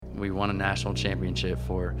we won a national championship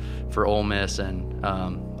for Ole Miss and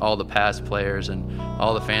all the past players and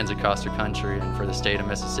all the fans across the country, and for the state of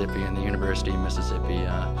Mississippi and the University of Mississippi.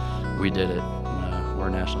 We did it. We're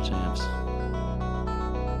national champs.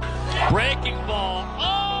 Breaking ball.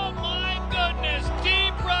 Oh my goodness!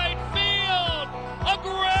 Deep right field. A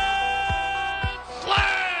grand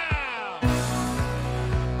slam.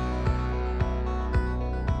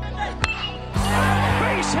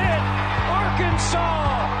 Base hit.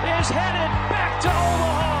 Arkansas is headed back to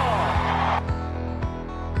Omaha.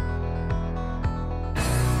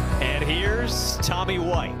 And here's Tommy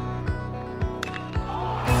White.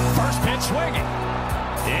 First pitch swinging.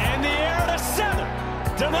 In the air to center.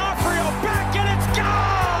 D'Onofrio back and it's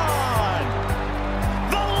gone!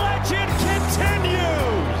 The legend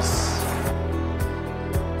continues!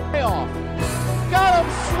 Payoff. Got him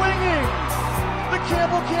swinging! The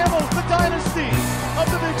Campbells, the dynasty of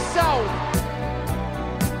the Big South.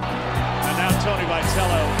 And now Tony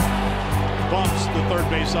Vitello bumps the third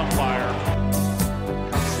base umpire.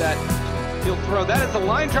 Set. He'll throw. That is a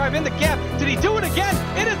line drive in the gap. Did he do it again?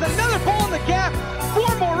 It is another ball in the gap for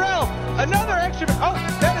Morrell. Another extra. Oh,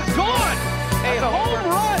 that is gone. A home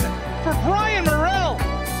run for Brian Morrell.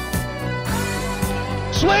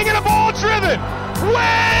 Swinging a ball driven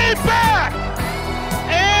way back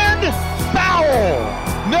and foul.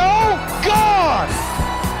 No, gone.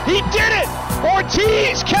 He did it.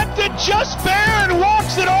 Ortiz kept it just fair and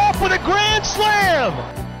walks it off with a grand slam.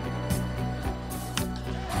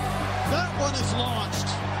 That one is launched.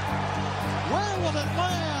 Where will it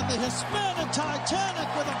land? The Hispanic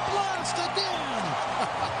Titanic with a blast again.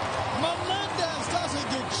 Melendez doesn't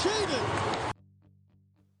get cheated.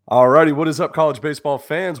 Alrighty, what is up, college baseball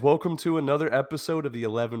fans? Welcome to another episode of the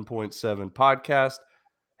 11.7 podcast.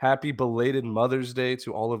 Happy belated Mother's Day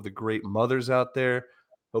to all of the great mothers out there.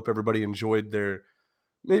 Hope everybody enjoyed their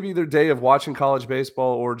day of watching college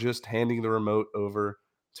baseball or just handing the remote over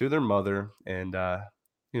to their mother and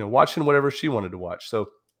watching whatever she wanted to watch. So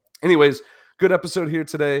anyways, good episode here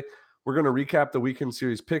today. We're going to recap the weekend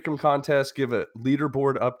series pick'em contest, give a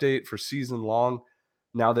leaderboard update for season long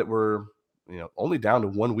now that we're only down to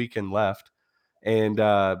one weekend left. And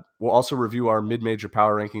we'll also review our mid-major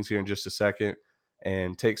power rankings here in just a second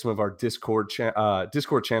and take some of our Discord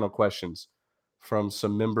channel questions from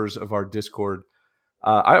some members of our Discord.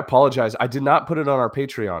 I apologize. I did not put it on our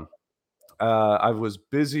Patreon. I was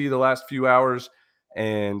busy the last few hours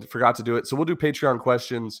and forgot to do it. So we'll do Patreon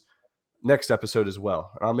questions next episode as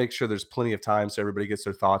well. I'll make sure there's plenty of time so everybody gets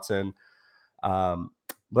their thoughts in.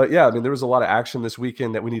 But yeah, there was a lot of action this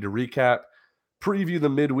weekend that we need to recap, preview the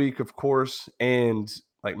midweek, of course, and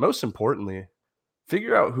most importantly,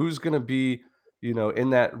 figure out who's going to be, in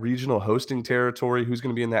that regional hosting territory, who's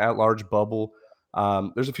going to be in the at-large bubble.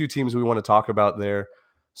 There's a few teams we want to talk about there.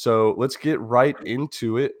 So let's get right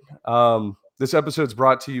into it. This episode's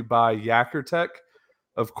brought to you by YakkerTech.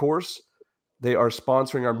 Of course, they are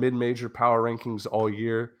sponsoring our mid-major power rankings all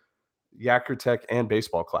year, YakkerTech and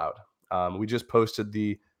Baseball Cloud. We just posted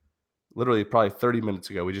literally probably 30 minutes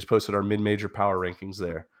ago, we just posted our mid-major power rankings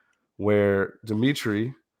there, where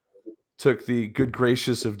Dimitri took the good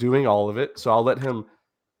gracious of doing all of it. So I'll let him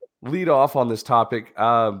lead off on this topic.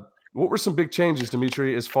 What were some big changes,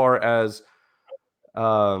 Dimitri, as far as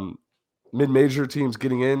mid-major teams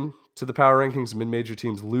getting in to the power rankings, mid-major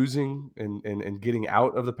teams losing and getting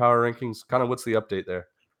out of the power rankings? Kind of what's the update there?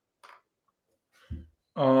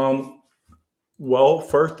 Well,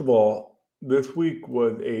 first of all, this week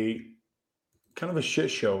was a kind of a shit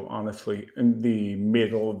show, honestly, in the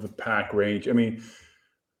middle of the pack range.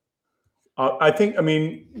 I think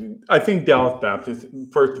Dallas Baptist,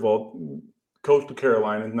 first of all, Coastal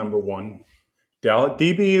Carolina is number one. Dallas,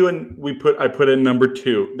 DBU, and I put in number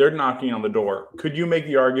two. They're knocking on the door. Could you make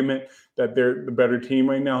the argument that they're the better team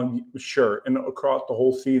right now? Sure. And across the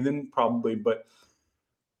whole season, probably, but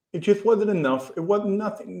it just wasn't enough. It wasn't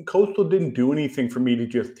nothing. Coastal didn't do anything for me to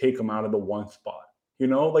just take them out of the one spot.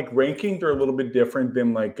 Rankings are a little bit different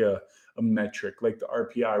than a metric, like the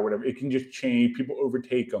RPI or whatever. It can just change. People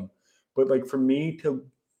overtake them. But for me to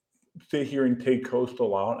sit here and take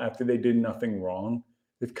Coastal out after they did nothing wrong,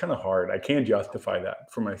 it's kind of hard. I can't justify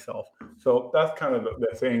that for myself. So that's kind of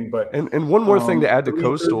the thing. But and one more thing to add to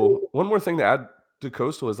Coastal. One more thing to add to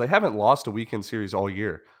Coastal is they haven't lost a weekend series all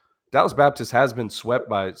year. Dallas Baptist has been swept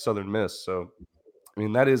by Southern Miss. So,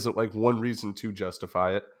 that is one reason to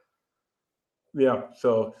justify it. Yeah.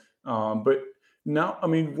 So, but now,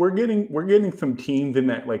 we're getting some teams in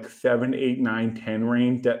that 7, 8, 9, 10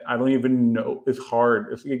 range that I don't even know. It's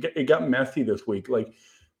hard. It got messy this week.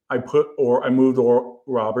 I moved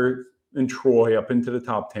Robert and Troy up into the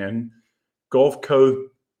top 10. Gulf Coast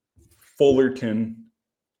Fullerton,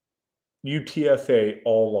 UTSA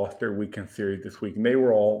all lost their weekend series this week, and they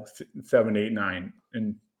were all 7, 8, 9,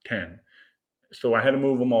 and 10. So I had to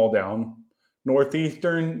move them all down.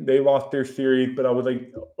 Northeastern, they lost their series, but I was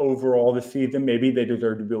like, overall this season, maybe they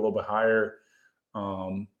deserve to be a little bit higher.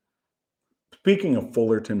 Speaking of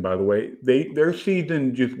Fullerton, by the way, their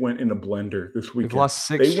season just went in a blender this weekend. They've lost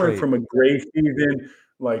 6 They straight. went from a great season,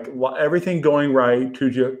 like everything going right,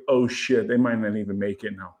 to just, oh shit, they might not even make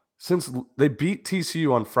it now. Since they beat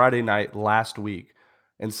TCU on Friday night last week,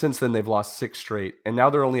 and since then they've lost 6 straight, and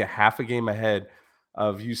now they're only a half a game ahead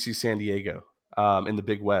of UC San Diego in the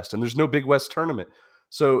Big West, and there's no Big West tournament.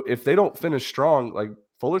 So if they don't finish strong, like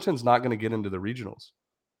Fullerton's not going to get into the regionals,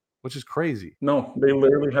 which is crazy. No, they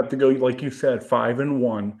literally have to go, like you said,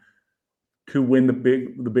 5-1 to win the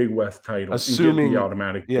Big West title. Assuming and get the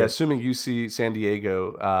automatic, assuming UC San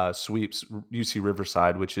Diego sweeps UC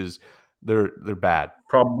Riverside, which is they're bad.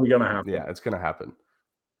 Probably gonna happen. Yeah, it's gonna happen.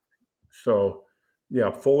 So,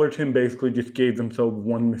 yeah, Fullerton basically just gave themselves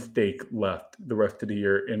one mistake left the rest of the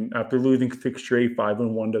year, and after losing 6 straight,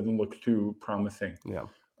 5-1 doesn't look too promising. Yeah.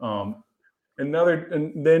 So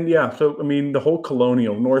I mean, the whole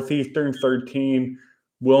Colonial, Northeastern 13,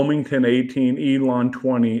 Wilmington 18, Elon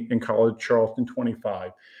 20, and College Charleston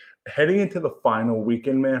 25. Heading into the final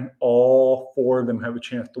weekend, man, all 4 of them have a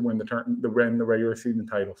chance to win the regular season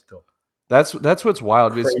title still. That's what's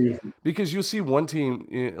wild, because you'll see one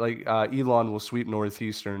team like Elon will sweep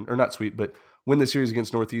Northeastern, or not sweep, but win the series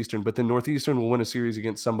against Northeastern. But then Northeastern will win a series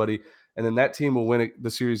against somebody, and then that team will win the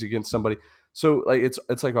series against somebody. So like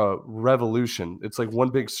it's like a revolution. It's like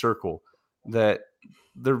one big circle that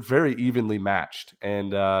they're very evenly matched,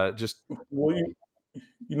 and just. Well,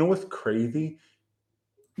 you know what's crazy?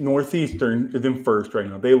 Northeastern is in first right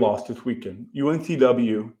now. They lost this weekend.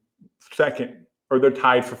 UNCW second. Or they're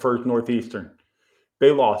tied for first, Northeastern.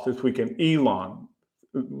 They lost this weekend. Elon,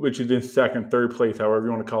 which is in second, third place, however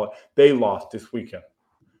you want to call it, they lost this weekend.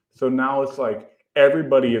 So now it's like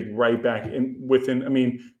everybody is right back within. I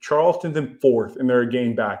mean, Charleston's in fourth, and they're a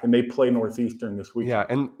game back, and they play Northeastern this weekend. Yeah,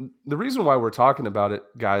 and the reason why we're talking about it,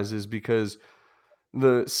 guys, is because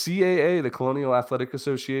the CAA, the Colonial Athletic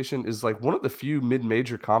Association, is like one of the few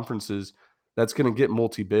mid-major conferences that's going to get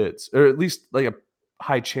multi-bids, or at least like a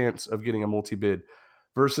high chance of getting a multi-bid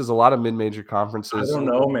versus a lot of mid-major conferences. I don't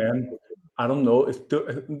know, man. I don't know. It's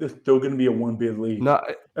still going to be a one-bid league. No,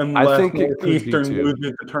 unless I think Northeastern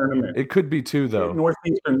loses the tournament. It could be 2, though.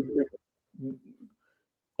 Northeastern,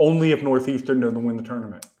 only if Northeastern doesn't win the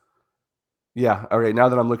tournament. Yeah. All right. Now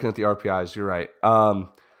that I'm looking at the RPIs, you're right.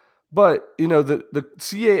 But you know, the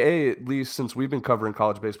CAA, at least since we've been covering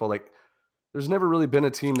college baseball, like there's never really been a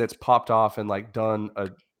team that's popped off and like done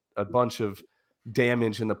a bunch of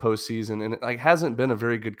damage in the postseason, and it like hasn't been a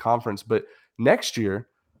very good conference. But next year,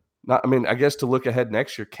 I guess to look ahead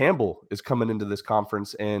next year, Campbell is coming into this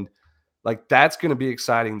conference, and like that's going to be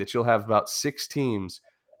exciting that you'll have about 6 teams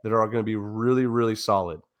that are going to be really, really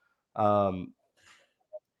solid. And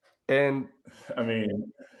I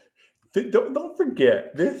mean, don't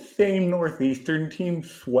forget, this same Northeastern team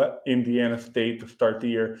swept Indiana State to start the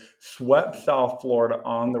year, swept South Florida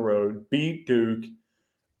on the road, beat Duke.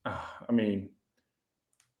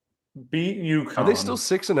 Beat UConn. Are they still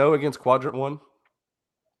 6-0 against Quadrant 1?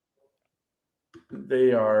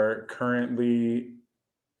 They are currently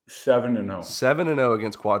 7-0. 7-0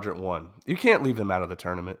 against Quadrant 1. You can't leave them out of the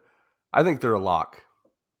tournament. I think they're a lock.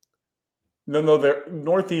 No,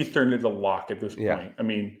 Northeastern is a lock at this point. I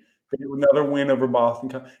mean, another win over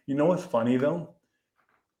Boston. You know what's funny, though?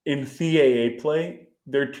 In CAA play,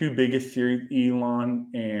 their 2 biggest series, Elon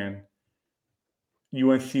and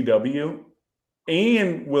UNCW,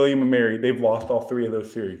 and William & Mary, they've lost all 3 of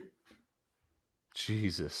those series.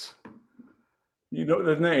 Jesus. You know,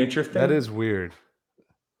 isn't that interesting? That is weird.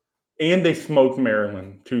 And they smoked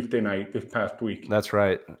Maryland Tuesday night this past week. That's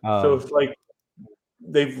right. So it's like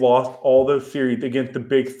they've lost all those series against the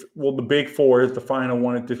Big Four is the final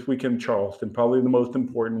one at this weekend in Charleston, probably the most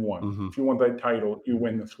important one. Mm-hmm. If you want that title, you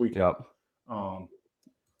win this weekend. Yep.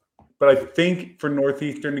 But I think for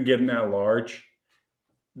Northeastern to get in that large,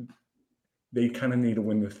 they kind of need to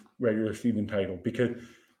win this regular season title, because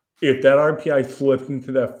if that RPI slips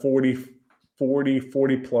into that 40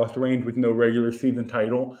 plus range with no regular season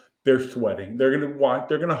title, they're sweating. They're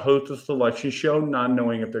gonna host a selection show, not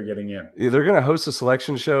knowing if they're getting in. Yeah, they're gonna host a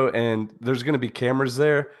selection show, and there's gonna be cameras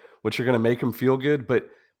there, which are gonna make them feel good. But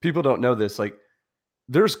people don't know this. Like,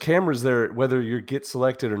 there's cameras there whether you get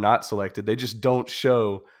selected or not selected. They just don't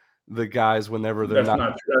show the guys whenever they're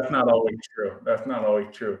not. That's not always true. That's not always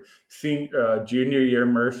true. Seeing junior year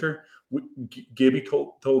Mercer, Gibby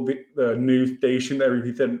told the news station that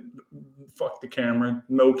he said fuck the camera,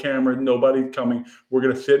 no camera, nobody's coming. We're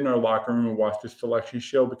gonna sit in our locker room and watch this selection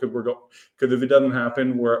show because if it doesn't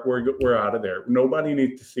happen, we're out of there. Nobody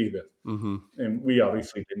needs to see this, and we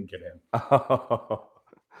obviously didn't get in.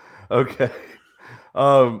 Okay,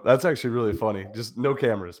 that's actually really funny. Just no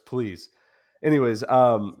cameras, please. Anyways,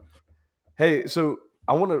 hey, so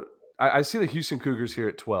I see the Houston Cougars here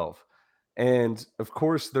at 12. And of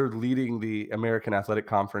course, they're leading the American Athletic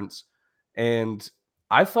Conference. And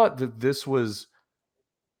I thought that this was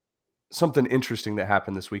something interesting that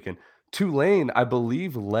happened this weekend. Tulane, I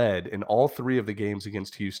believe, led in all 3 of the games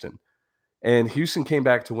against Houston. And Houston came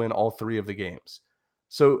back to win all 3 of the games.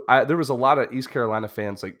 So there was a lot of East Carolina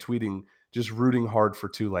fans like tweeting, just rooting hard for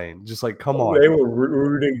Tulane. Just like, come on. They were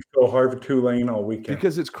rooting so hard for Tulane all weekend.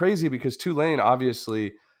 Because it's crazy because Tulane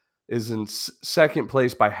obviously is in second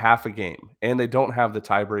place by half a game, and they don't have the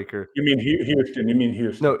tiebreaker. You mean Houston? You mean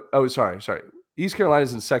Houston? No. Oh, sorry. East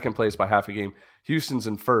Carolina's in second place by half a game. Houston's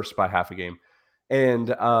in first by half a game.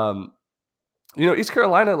 And, East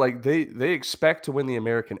Carolina, like they expect to win the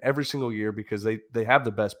American every single year because they have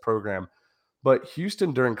the best program. But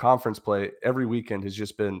Houston during conference play every weekend has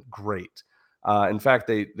just been great. In fact,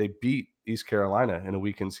 they beat East Carolina in a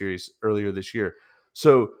weekend series earlier this year.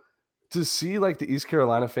 So to see like the East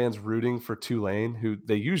Carolina fans rooting for Tulane, who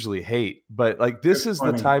they usually hate, but like this is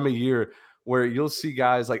the time of year where you'll see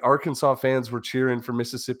guys like Arkansas fans were cheering for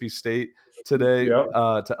Mississippi State today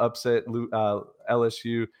to upset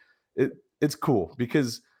LSU. It's cool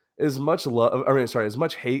because as much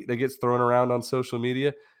hate that gets thrown around on social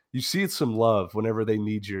media, you see some love whenever they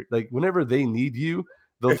need whenever they need you,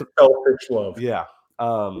 they'll selfish love. Yeah.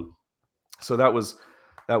 So that was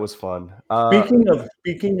fun. Speaking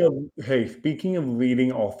of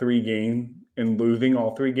leading all 3 games and losing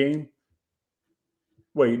all 3 games.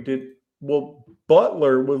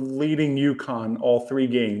 Butler was leading UConn all 3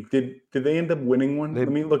 games. Did they end up winning one? Let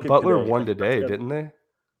me look at Butler today. won today, didn't they?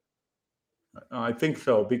 I think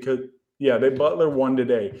so because Butler won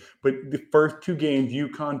today. But the first 2 games,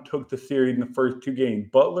 UConn took the series in the first 2 games.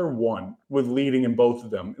 Butler was leading in both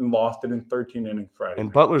of them and lost it in 13 innings Friday.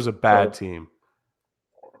 And Butler's a bad team.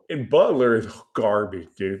 And Butler is garbage,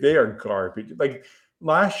 dude. They are garbage. Like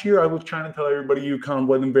last year, I was trying to tell everybody UConn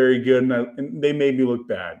wasn't very good, and they made me look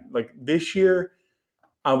bad. Like this year,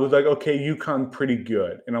 I was like, okay, UConn pretty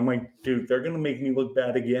good. And I'm like, dude, they're going to make me look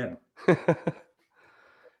bad again.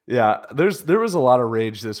 Yeah, there was a lot of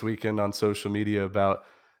rage this weekend on social media about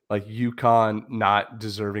like UConn not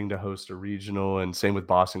deserving to host a regional, and same with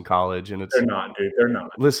Boston College. And they're not, dude. They're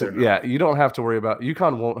not. Listen, you don't have to worry about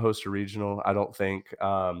UConn won't host a regional, I don't think.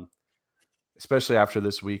 Especially after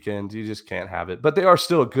this weekend, you just can't have it. But they are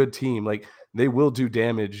still a good team. Like they will do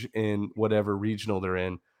damage in whatever regional they're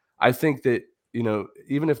in. I think that,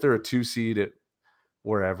 even if they're a 2 seed at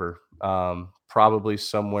wherever, probably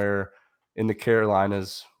somewhere in the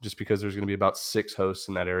Carolinas, just because there's going to be about 6 hosts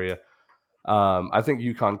in that area. I think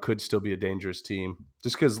UConn could still be a dangerous team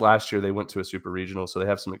just because last year they went to a super regional, so they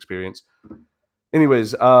have some experience.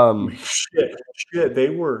 Anyways, shit, they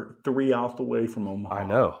were 3 outs away from Omaha. I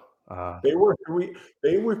know. They were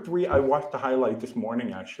 3. I watched the highlight this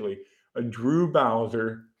morning, actually. A Drew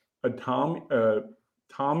Bowser, a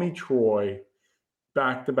Tommy Troy,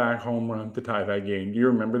 back-to-back home run to tie that game. Do you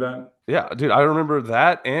remember that? Yeah, dude, I remember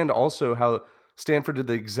that, and also how Stanford did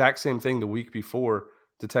the exact same thing the week before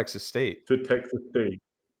to Texas State. Dude,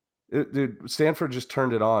 Stanford just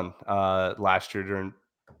turned it on last year during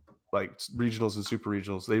like regionals and super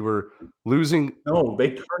regionals. They were losing. No, they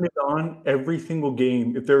turn it on every single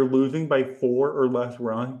game. If they're losing by 4 or less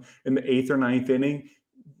runs in the 8th or 9th inning,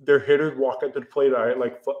 their hitters walk up to the plate. All right,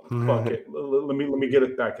 like fuck it. Let me get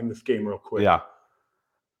us back in this game real quick. Yeah.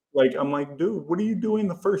 Like I'm like, dude, what are you doing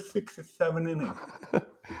the first 6 or 7 innings?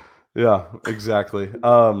 Yeah, exactly.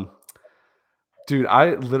 Dude,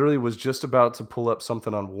 I literally was just about to pull up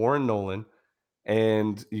something on Warren Nolan,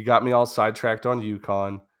 and you got me all sidetracked on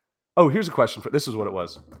UConn. Oh, here's a question. This is what it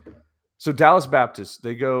was. So Dallas Baptist,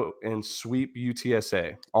 they go and sweep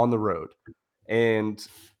UTSA on the road. And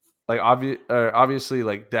like obviously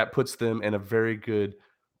like that puts them in a very good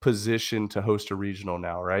position to host a regional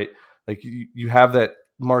now, right? Like you have that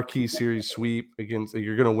marquee series sweep against,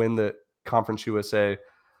 you're going to win the Conference USA.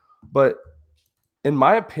 But in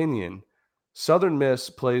my opinion, Southern Miss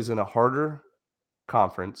plays in a harder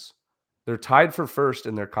conference. They're tied for first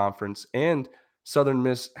in their conference, and Southern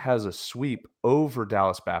Miss has a sweep over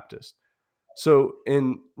Dallas Baptist. So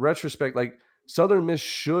in retrospect, like Southern Miss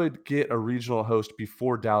should get a regional host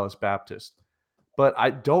before Dallas Baptist, but I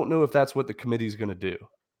don't know if that's what the committee is going to do.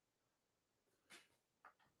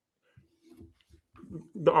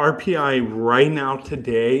 The RPI right now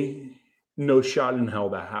today No shot in hell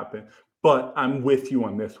that happened. But I'm with you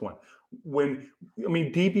on this one.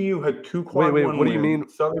 DBU had 2 quad Wait. one What do you wins. mean?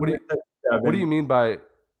 Southern What do Miss you had What do you 7. mean by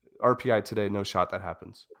RPI today? No shot that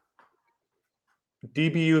happens.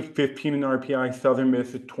 DBU is 15 in RPI. Southern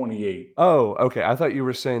Miss is 28. Oh, okay. I thought you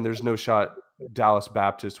were saying there's no shot Dallas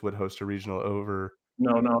Baptist would host a regional over.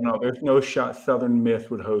 No. There's no shot Southern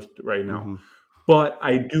Miss would host right now. Mhm. But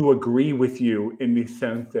I do agree with you in the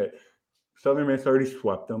sense that Southern Miss already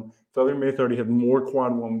swept them. Southern Miss already has more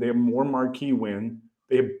quad one. They have more marquee wins.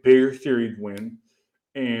 They have bigger series wins.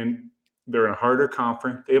 And they're in a harder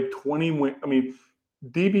conference. They have 20 wins.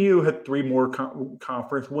 DBU had 3 more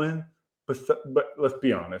conference wins. But let's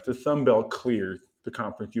be honest, the Sun Belt clears the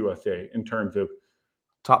Conference USA in terms of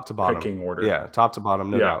Top to bottom. pecking order. Yeah, top to bottom,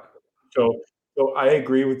 no doubt. So I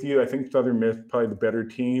agree with you. I think Southern Miss is probably the better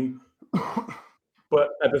team.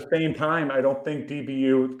 But at the same time, I don't think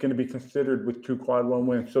DBU is going to be considered with 2 quad one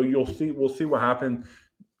wins. So we'll see what happens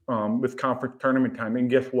with conference tournament time. And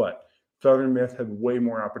guess what? Southern Miss has way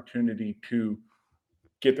more opportunity to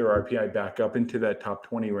get their RPI back up into that top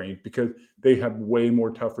 20 range because they have way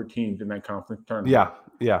more tougher teams in that conference tournament.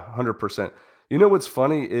 Yeah, 100%. You know what's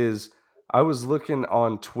funny is I was looking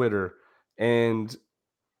on Twitter and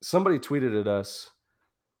somebody tweeted at us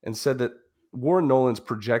and said that Warren Nolan's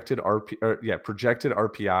projected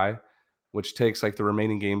RPI, which takes like the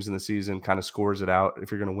remaining games in the season, kind of scores it out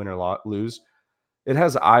if you're going to win or lose. It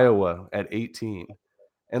has Iowa at 18.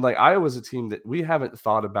 And like Iowa's a team that we haven't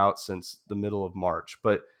thought about since the middle of March.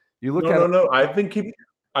 But you look at No.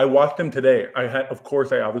 I watched them today. I had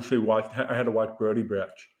to watch Brody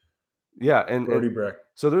Brecht. Yeah, and Brody Brecht.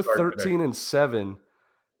 So they're 13-7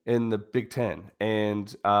 in the Big Ten, and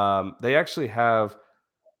they actually have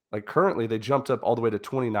currently they jumped up all the way to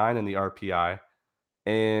 29 in the RPI,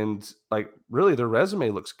 and really their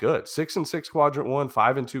resume looks good. 6-6 quadrant 1,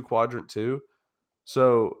 5-2 quadrant 2.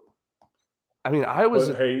 So, I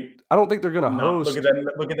don't think they're going to host.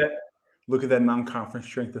 Look at that non-conference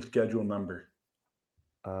strength of schedule number.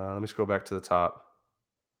 Let me scroll back to the top.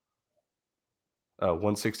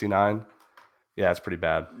 169. Yeah, it's pretty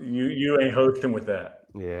bad. You ain't hosting with that.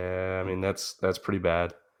 Yeah, that's pretty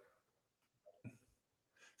bad.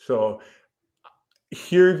 So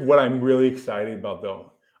here's what I'm really excited about,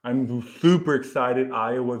 though. I'm super excited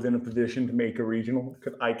Iowa's in a position to make a regional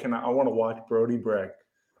because I want to watch Brody Brecht.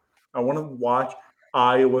 I want to watch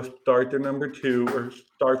Iowa start their number 2 or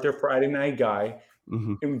start their Friday night guy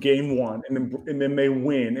in game 1, and then they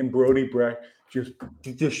win, and Brody Brecht just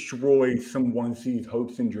destroys some one seed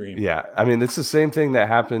hopes and dreams. Yeah, it's the same thing that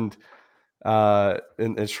happened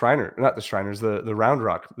in Shriner, not the Shriners, the Round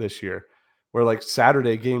Rock this year, where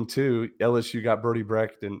Saturday game 2, LSU got Brody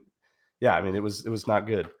Brecht, and it was not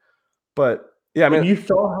good. But yeah, you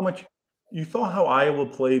saw how Iowa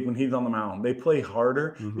played when he's on the mound. They play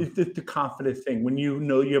harder. It's just a confidence thing. When you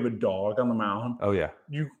know you have a dog on the mound, oh yeah,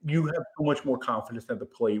 you have so much more confidence at the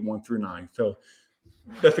plate 1 through 9. So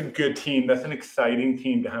that's a good team. That's an exciting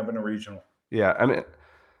team to have in a regional. Yeah,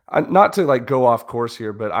 not to go off course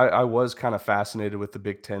here, but I was kind of fascinated with the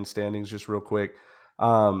Big Ten standings just real quick.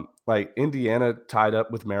 Indiana tied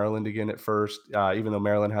up with Maryland again at first, even though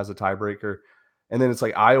Maryland has a tiebreaker. And then it's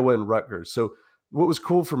Iowa and Rutgers. So what was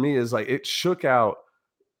cool for me is it shook out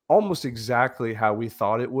almost exactly how we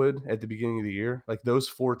thought it would at the beginning of the year. Those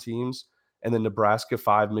 4 teams and then Nebraska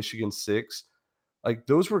 5, Michigan 6,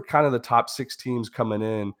 those were kind of the top 6 teams coming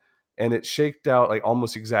in, and it shaked out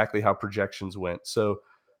almost exactly how projections went. So,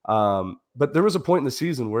 but there was a point in the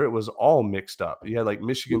season where it was all mixed up. You had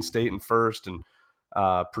Michigan State in first and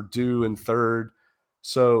Purdue in third.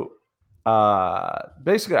 So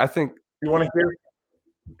basically, I think.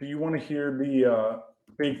 Do you want to hear the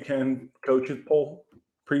Big Ten coaches poll,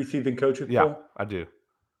 preseason coaches poll? Yeah, I do.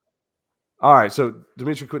 All right, so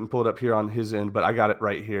Dimitri couldn't pull it up here on his end, but I got it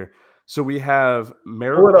right here. So we have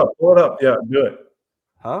Maryland. Pull it up. Yeah, do it.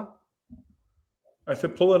 Huh? I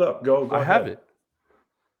said pull it up. Go I ahead. have it.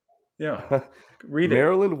 Yeah. Read it.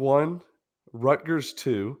 Maryland 1, Rutgers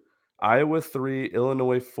 2, Iowa 3,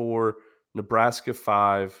 Illinois 4, Nebraska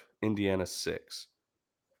 5, Indiana 6.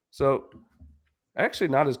 So actually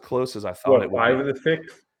not as close as I thought it would be. 5 of the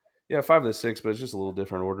 6? Yeah, 5 of the 6, but it's just a little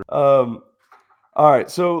different order. All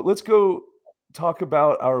right, so let's go talk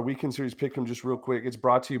about our Weekend Series Pick'em just real quick. It's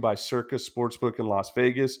brought to you by Circus Sportsbook in Las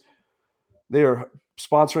Vegas. They are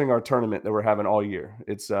sponsoring our tournament that we're having all year.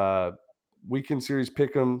 It's Weekend Series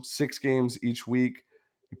Pick'em, 6 games each week.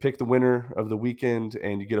 You pick the winner of the weekend,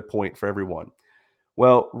 and you get a point for every one.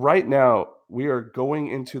 Well, right now, we are going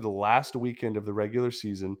into the last weekend of the regular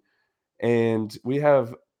season, and we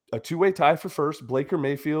have a 2-way tie for first, Blaker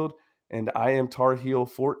Mayfield and I Am Tar Heel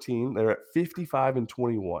 14. They're at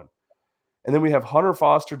 55-21. And then we have Hunter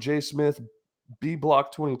Foster, Jay Smith, B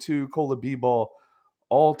Block 22, Cola B Ball,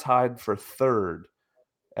 all tied for third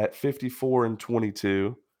at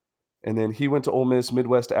 54-22. And then he went to Ole Miss,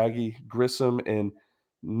 Midwest Aggie, Grissom, and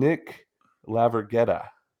Nick Lavergetta,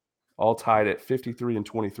 all tied at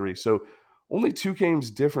 53-23. So only 2 games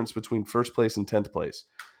difference between first place and 10th place.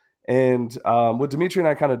 And what Dimitri and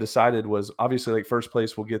I kind of decided was, obviously, like, first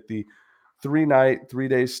place will get the 3-night,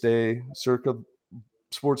 3-day stay, Circa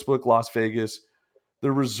Sportsbook, Las Vegas,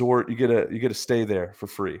 the resort. You get to stay there for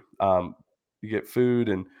free. You get food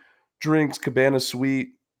and drinks, cabana suite,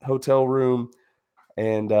 hotel room,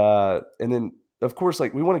 and then, of course,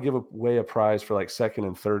 like, we want to give away a prize for like second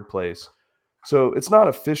and third place. So it's not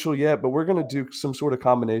official yet, but we're going to do some sort of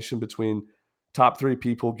combination between top 3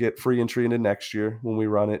 people get free entry into next year when we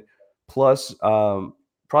run it, plus probably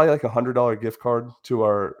like $100 gift card to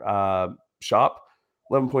our shop,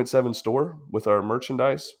 11.7 store, with our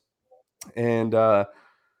merchandise. And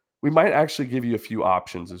we might actually give you a few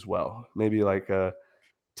options as well. Maybe like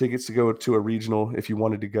tickets to go to a regional if you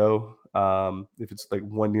wanted to go, if it's like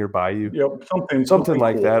one nearby you. Yep, Something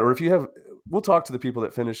like cool. that. Or if you have, we'll talk to the people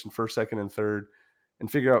that finish in first, second, and third and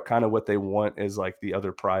figure out kind of what they want as like the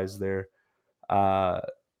other prize there. But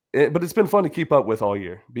it's been fun to keep up with all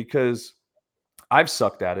year because I've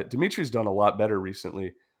sucked at it. Dimitri's done a lot better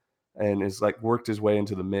recently and has like worked his way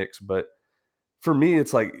into the mix. But for me,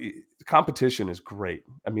 it's like competition is great.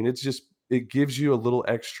 I mean, it gives you a little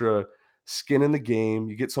extra skin in the game.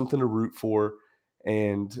 You get something to root for,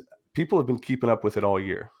 and people have been keeping up with it all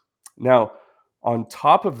year. Now, on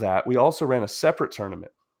top of that, we also ran a separate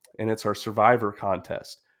tournament, and it's our Survivor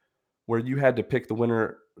contest, where you had to pick the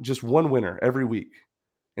winner, just one winner every week.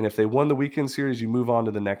 And if they won the weekend series, you move on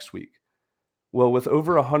to the next week. Well, with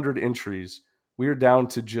over 100 entries, we are down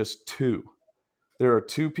to just 2. There are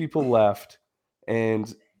 2 people left,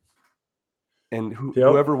 and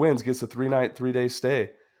whoever wins gets a 3-night, 3-day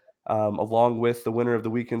stay, along with the winner of the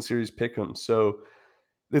weekend series pick'em. So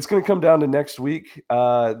it's going to come down to next week.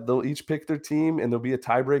 They'll each pick their team, and there'll be a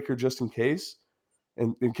tiebreaker just in case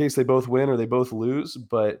they both win or they both lose.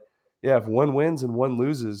 But yeah, if one wins and one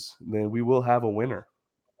loses, then we will have a winner.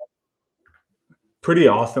 Pretty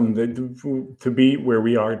awesome to be where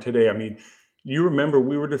we are today. I mean, you remember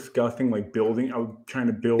we were discussing like building. I was trying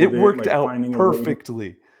to build it. It worked out finding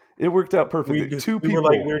perfectly. It worked out perfectly. We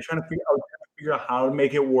were trying to figure out how to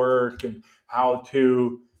make it work and how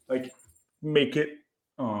to like make it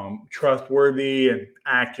trustworthy and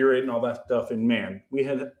accurate and all that stuff. And man, we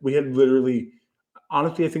had literally,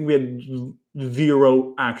 honestly, I think we had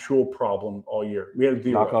 0 actual problem all year. We had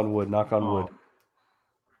 0. Knock on wood. Knock on wood.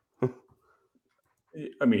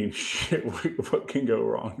 I mean, shit, what can go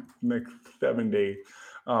wrong next 7 days?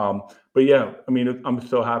 But yeah, I mean, I'm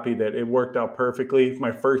so happy that it worked out perfectly. It's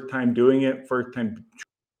my first time doing it, first time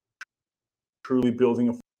truly building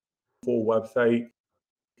a full website.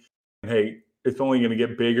 And hey, it's only going to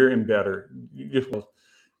get bigger and better. It's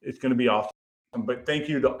going to be awesome. But thank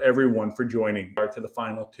you to everyone for joining to the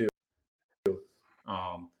final 2.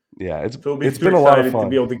 Yeah, it's been a lot of fun to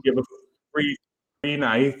be able to give a free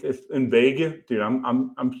night in Vegas, dude.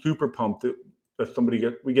 I'm super pumped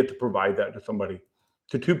that we get to provide that to somebody,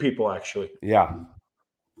 to 2 people actually. Yeah,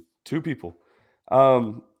 2 people.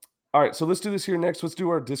 All right, so let's do this here next. Let's do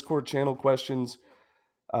our Discord channel questions.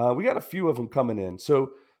 We got a few of them coming in.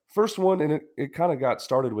 So first one, and it kind of got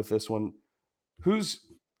started with this one.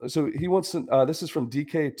 He wants to, this is from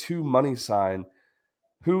DK2 Money Sign.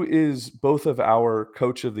 Who is both of our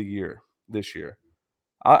coach of the year this year?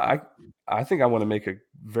 I think I want to make a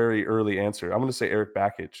very early answer. I'm going to say Eric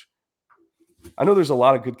Bakich. I know there's a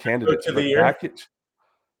lot of good candidates, but Bakich,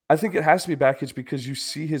 I think it has to be Bakich because you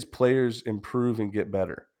see his players improve and get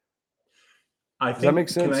better. Does that make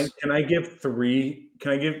sense? Can I give 3?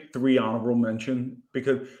 Can I give 3 honorable mention?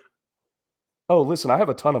 Because listen, I have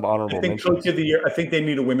a ton of honorable mentions. Coach of the year. I think they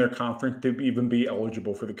need to win their conference to even be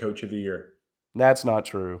eligible for the Coach of the Year. That's not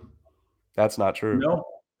true. No.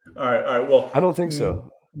 All right. Well, I don't think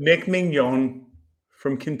so. Nick Mignon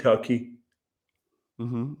from Kentucky.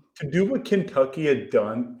 Mm-hmm. To do what Kentucky had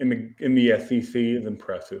done in the SEC is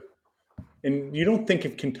impressive. And you don't think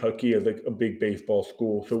of Kentucky as like a big baseball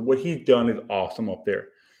school. So what he's done is awesome up there.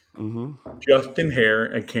 Mm-hmm. Justin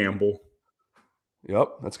Hare at Campbell. Yep,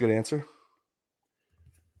 that's a good answer.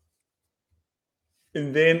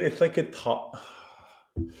 And then it's like it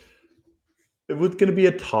was going to be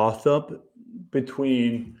a toss-up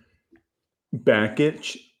between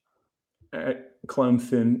Bakich at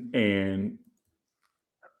Clemson and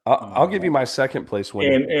I'll give you my second place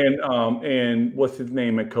winner. And what's his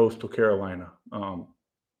name at Coastal Carolina?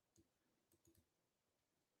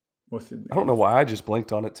 What's his name? I don't know why I just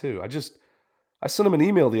blanked on it too. I sent him an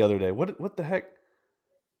email the other day. What the heck?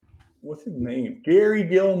 What's his name? Gary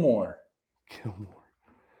Gilmore.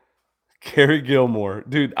 Gary Gilmore.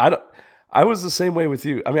 Dude, I was the same way with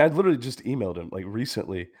you. I mean, I literally just emailed him like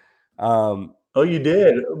recently. Oh, you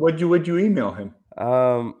did? What'd you email him?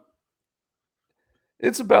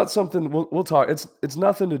 It's about something we'll talk. It's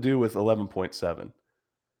nothing to do with 11.7.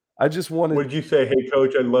 I just wanted. Would you say, "Hey,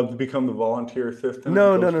 coach, I'd love to become the volunteer assistant"?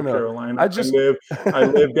 No. Carolina. I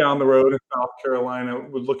live down the road in South Carolina.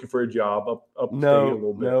 Was looking for a job upstate a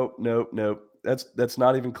little bit. No. That's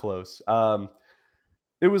not even close.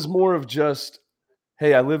 It was more of just,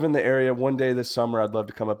 hey, I live in the area. One day this summer, I'd love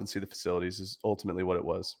to come up and see the facilities. Is ultimately what it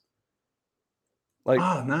was. Like,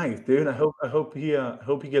 nice, dude. I hope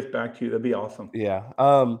he gets back to you. That'd be awesome. Yeah.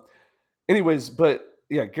 Anyways, but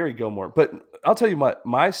yeah, Gary Gilmore. But I'll tell you,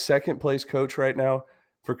 my second place coach right now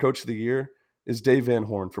for Coach of the Year is Dave Van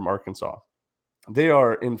Horn from Arkansas. They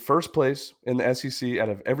are in first place in the SEC out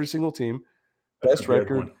of every single team, best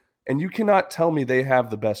record, and you cannot tell me they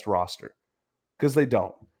have the best roster because they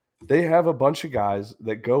don't. They have a bunch of guys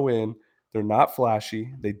that go in. They're not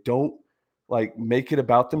flashy. They don't like make it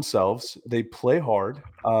about themselves. They play hard.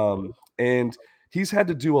 And he's had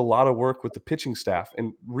to do a lot of work with the pitching staff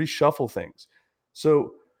and reshuffle things.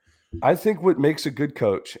 So I think what makes a good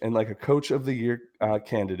coach and like a Coach of the Year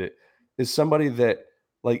candidate is somebody that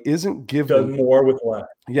like isn't given does more with less.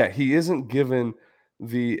 Yeah, he isn't given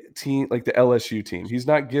the team like the LSU team. He's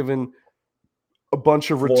not given a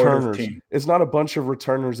bunch of returners. It's not a bunch of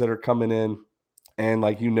returners that are coming in and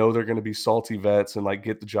like they're going to be salty vets and like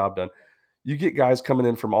get the job done. You get guys coming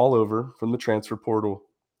in from all over from the transfer portal.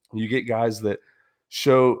 You get guys that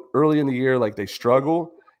show early in the year like they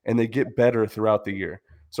struggle and they get better throughout the year.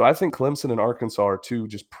 So I think Clemson and Arkansas are two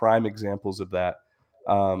just prime examples of that.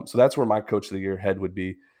 So that's where my Coach of the Year head would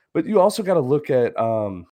be. But you also got to look at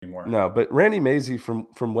but Randy Mazey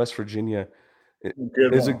from West Virginia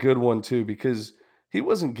is a good one too, because he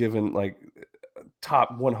wasn't given like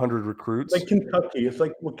top 100 recruits. Like Kentucky. It's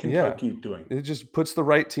like what Kentucky's doing. It just puts the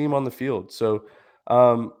right team on the field. So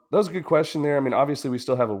that was a good question there. I mean, obviously we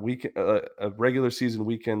still have a regular season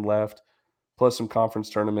weekend left, plus some conference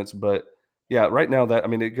tournaments. But yeah, right now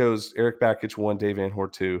it goes Eric Bakich 1, Dave Van Horn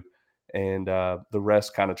 2, and the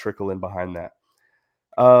rest kind of trickle in behind that.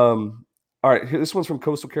 All right, this one's from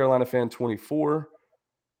Coastal Carolina Fan 24.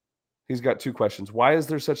 He's got two questions. Why is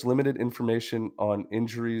there such limited information on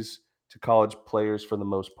injuries to college players for the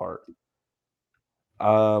most part?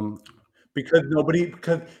 Because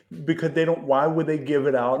they don't. Why would they give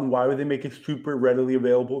it out, and why would they make it super readily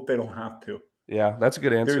available if they don't have to? Yeah, that's a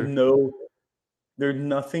good answer. There's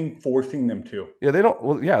nothing forcing them to. Yeah, they don't.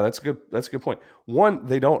 Well, yeah, that's good. That's a good point. One,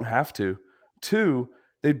 they don't have to. Two,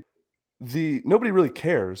 nobody really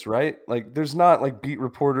cares, right? Like, there's not like beat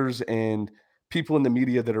reporters and people in the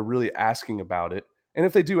media that are really asking about it. And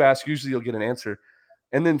if they do ask, usually you'll get an answer.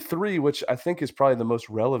 And then three, which I think is probably the most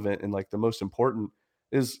relevant and like the most important,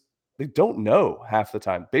 is they don't know half the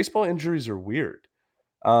time. Baseball injuries are weird.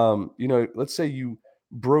 Let's say you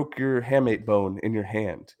broke your hamate bone in your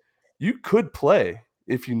hand. You could play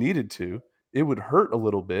if you needed to. It would hurt a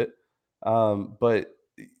little bit, but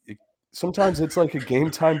sometimes it's like a game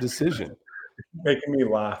time decision. Making me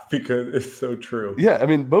laugh because it's so true. Yeah, I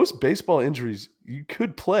mean, most baseball injuries, you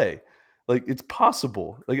could play. Like, it's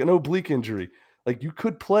possible. Like an oblique injury, like you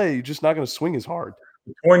could play, you're just not going to swing as hard.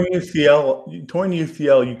 Torn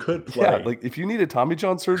UCL, you could play. Yeah, like if you needed Tommy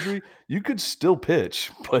John surgery, you could still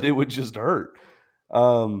pitch, but it would just hurt.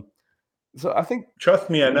 So I think, trust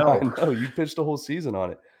me, I know. You pitched a whole season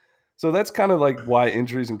on it. So that's kind of like why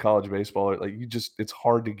injuries in college baseball are like it's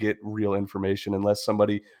hard to get real information unless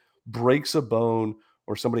somebody breaks a bone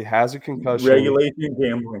or somebody has a concussion. Regulation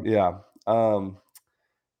gambling. Yeah. And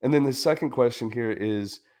then the second question here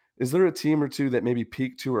is there a team or two that maybe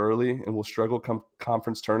peaked too early and will struggle come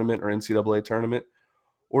conference tournament or NCAA tournament?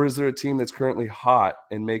 Or is there a team that's currently hot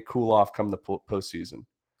and may cool off come the postseason?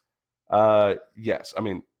 Yes. I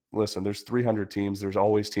mean, listen, there's 300 teams. There's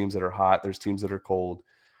always teams that are hot. There's teams that are cold.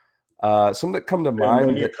 Some that come to mind.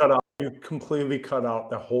 When you completely cut out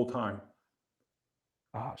the whole time.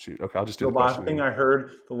 Oh, shoot. Okay, I'll just do the last thing I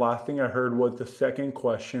heard. The last thing I heard was the second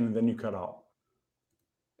question, and then you cut out.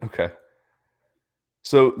 Okay.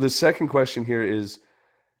 So the second question here is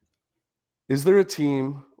there a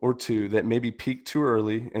team or two that maybe peaked too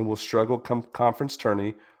early and will struggle come conference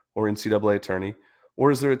tourney or NCAA tourney?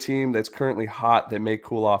 Or is there a team that's currently hot that may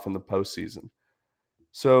cool off in the postseason?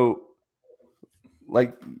 So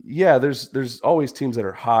like, yeah, there's always teams that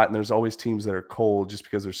are hot and there's always teams that are cold just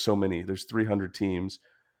because there's so many. There's 300 teams.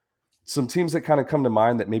 Some teams that kind of come to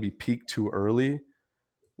mind that maybe peak too early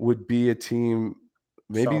would be a team,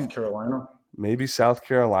 South Carolina. Maybe South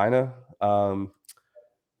Carolina,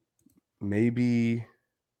 maybe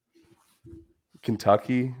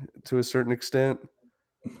Kentucky to a certain extent.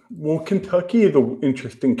 Well, Kentucky is an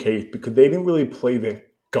interesting case because they didn't really play the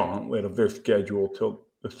gauntlet of their schedule till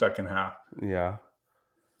the second half. Yeah.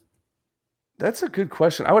 That's a good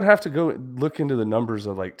question. I would have to go look into the numbers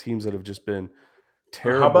of like teams that have just been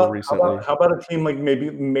terrible recently. How about a team like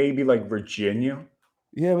maybe like Virginia?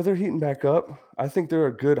 Yeah, but they're heating back up. I think they're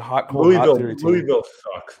a good hot theory team. Louisville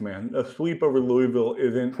sucks, man. A sweep over Louisville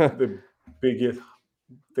isn't the biggest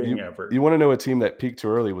thing ever. You want to know a team that peaked too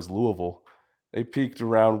early was Louisville. They peaked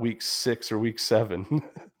around week 6 or week 7.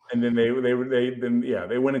 And then they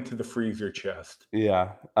went into the freezer chest.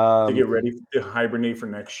 Yeah. To get ready to hibernate for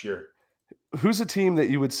next year. Who's a team that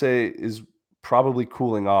you would say is probably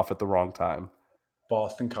cooling off at the wrong time?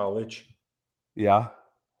 Boston College. Yeah,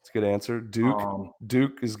 that's a good answer.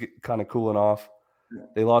 Duke is kind of cooling off.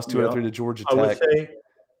 They lost 2 out of 3 to Georgia Tech.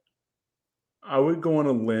 I would go on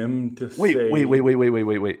a limb to say.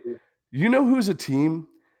 Wait. You know who's a team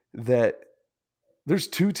that there's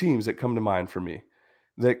 2 teams that come to mind for me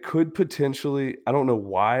that could potentially, I don't know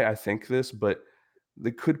why I think this, but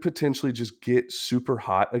they could potentially just get super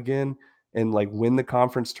hot again and like win the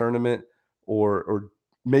conference tournament or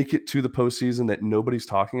make it to the postseason that nobody's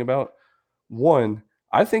talking about. One,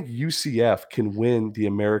 I think UCF can win the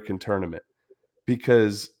American tournament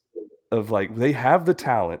because of like, they have the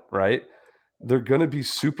talent, right? They're going to be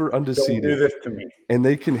super undefeated. Don't do this to me. And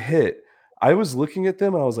they can hit. I was looking at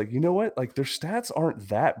them and I was like, you know what? Like their stats aren't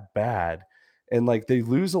that bad. And like they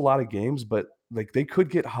lose a lot of games, but like they could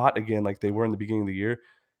get hot again like they were in the beginning of the year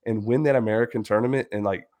and win that American tournament. And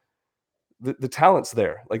like the talent's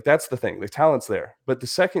there. Like that's the thing. The talent's there. But the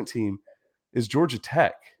second team is Georgia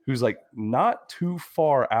Tech, who's like not too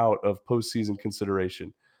far out of postseason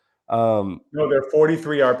consideration. No, they're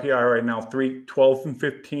 43 RPI right now,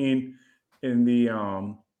 12-15 in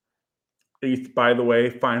the East. By the way,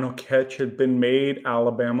 final catch had been made.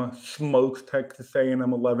 Alabama smokes Texas A&M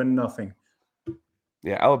 11-0.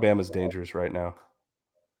 Yeah, Alabama's dangerous right now.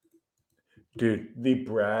 Dude, the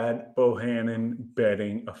Brad Bohannon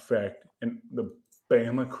betting effect and the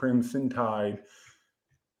Bama Crimson Tide,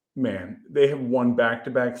 man, they have won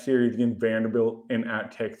back-to-back series against Vanderbilt and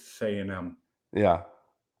at Texas A&M. Yeah,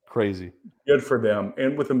 crazy. Good for them.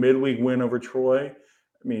 And with a midweek win over Troy,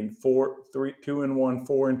 I mean, 2-1, 4-2,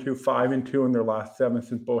 5-2 in their last 7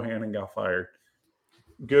 since Bohannon got fired.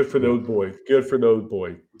 Good for those boys. Good for those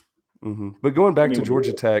boys. Mm-hmm. But going back to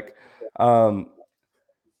Georgia Tech,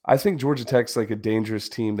 I think Georgia Tech's like a dangerous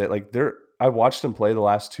team that like I watched them play the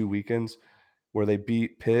last 2 weekends where they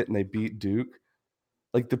beat Pitt and they beat Duke.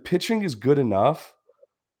 Like the pitching is good enough.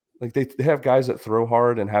 Like they have guys that throw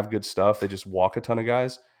hard and have good stuff. They just walk a ton of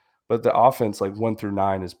guys. But the offense, like 1 through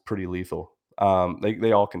 9, is pretty lethal.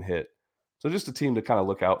 They all can hit. So just a team to kind of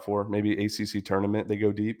look out for. Maybe ACC tournament, they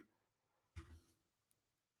go deep.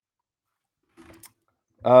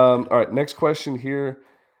 All right, next question here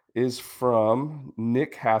is from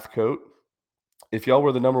Nick Hathcote. If y'all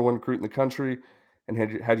were the number 1 recruit in the country and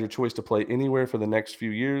had your choice to play anywhere for the next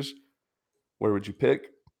few years, where would you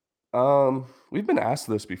pick? We've been asked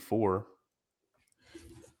this before.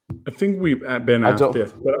 I think we've been asked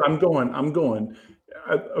this, but I'm going.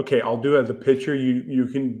 Okay, I'll do it as a pitcher. You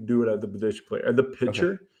can do it as a position player. As a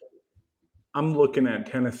pitcher, okay. I'm looking at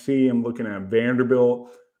Tennessee. I'm looking at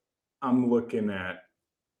Vanderbilt. I'm looking at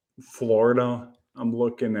Florida. I'm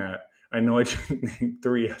looking at, I know I just named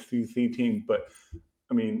 3 SEC teams, but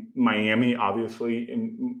I mean, Miami, obviously.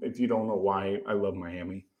 And if you don't know why, I love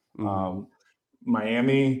Miami. Mm-hmm.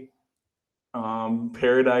 Miami,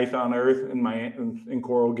 paradise on earth in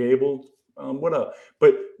Coral Gables.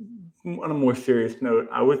 But on a more serious note,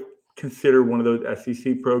 I would consider one of those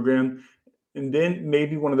SEC programs, and then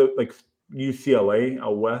maybe one of those like UCLA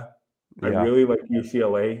out west. Yeah. I really like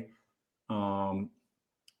UCLA.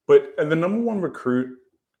 But as the number 1 recruit,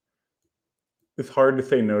 it's hard to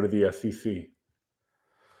say no to the SEC.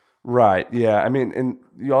 Right. Yeah. I mean, and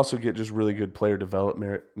you also get just really good player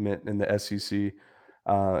development in the SEC,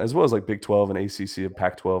 as well as like Big 12 and ACC and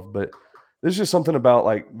Pac-12. But there's just something about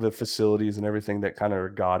like the facilities and everything that kind of are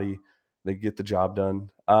gaudy. They get the job done.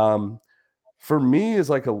 For me, as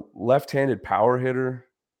like a left-handed power hitter,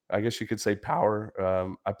 I guess you could say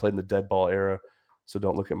power. I played in the dead ball era, so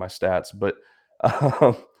don't look at my stats. But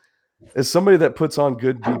as somebody that puts on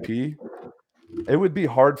good BP, it would be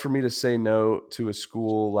hard for me to say no to a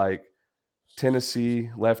school like Tennessee,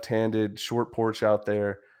 left-handed, short porch out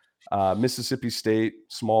there. Mississippi State,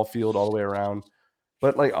 small field all the way around.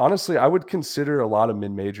 But like honestly, I would consider a lot of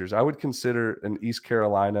mid-majors. I would consider an East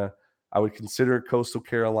Carolina. I would consider Coastal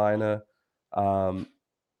Carolina.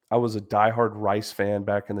 I was a diehard Rice fan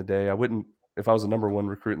back in the day. I wouldn't, if I was the number one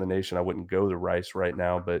recruit in the nation, I wouldn't go to Rice right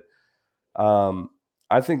now. But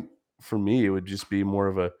I think for me, it would just be more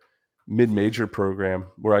of a mid-major program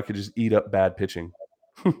where I could just eat up bad pitching.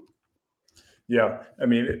 Yeah, I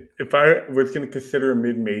mean, if I was going to consider a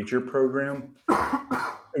mid-major program,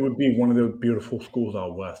 it would be one of those beautiful schools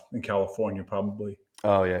out west in California, probably.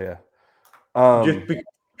 Oh yeah. Just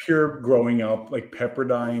pure growing up, like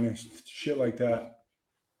Pepperdine and shit like that.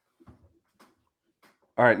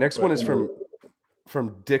 All right, next one is from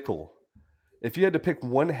Dickel. If you had to pick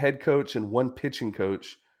one head coach and one pitching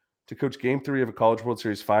coach to coach Game 3 of a College World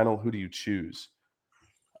Series final, who do you choose?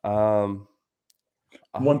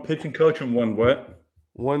 One pitching coach and one what?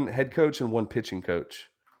 One head coach and one pitching coach.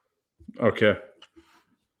 Okay.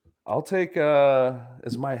 I'll take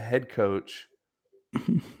as my head coach.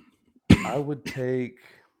 I'd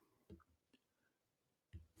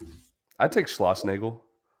take Schlossnagle.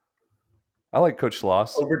 I like Coach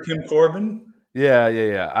Schloss. Over Tim Corbin?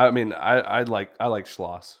 Yeah. I mean, I like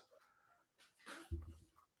Schloss.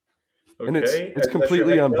 Okay. And it's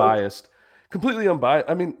completely unbiased. Completely unbiased.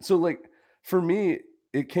 I mean, so like for me,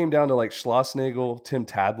 it came down to like Schlossnagle, Tim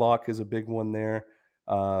Tadlock is a big one there.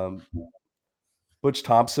 Butch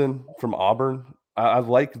Thompson from Auburn. I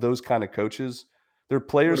like those kind of coaches. They're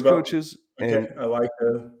players coaches. Okay, and I like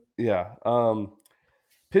that. Yeah.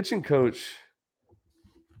 Pitching coach.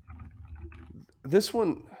 This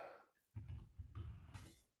one.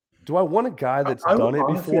 Do I want a guy that's done it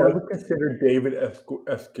before? I would consider David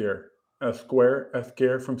Esquire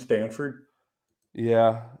from Stanford.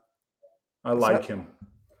 Yeah. I like him.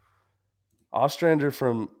 Ostrander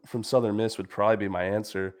from Southern Miss would probably be my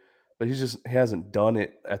answer, but he hasn't done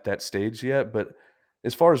it at that stage yet. But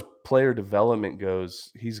as far as player development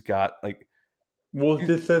goes, he's got like. Well,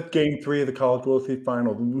 this says Game 3 of the College World Series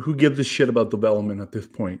final. Who gives a shit about development at this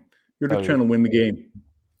point? You're just trying to win the game.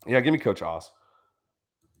 Yeah, give me Coach Oz.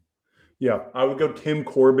 Yeah, I would go Tim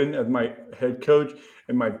Corbin as my head coach,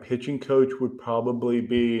 and my pitching coach would probably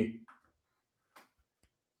be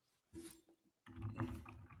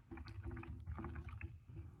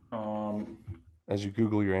as you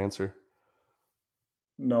Google your answer.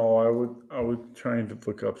 No, I was trying to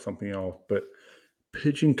look up something else, but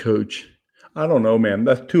pitching coach, I don't know, man.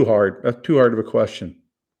 That's too hard. That's too hard of a question.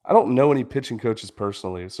 I don't know any pitching coaches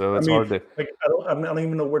personally, so it's hard to. Like, I don't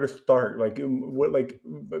even know where to start. Like, what, like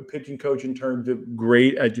pitching coach in terms of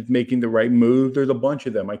great at just making the right move. There's a bunch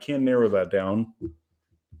of them. I can't narrow that down.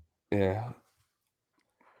 Yeah.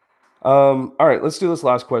 All right, let's do this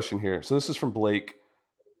last question here. So this is from Blake.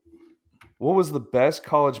 What was the best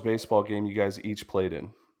college baseball game you guys each played in?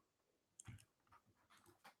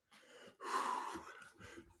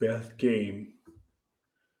 Best game.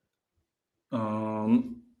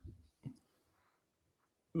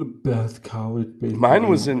 The best college baseball.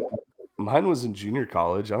 Mine was in junior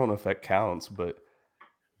college. I don't know if that counts, but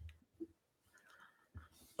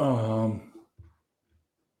let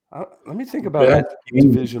me think about that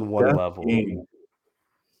Division I level.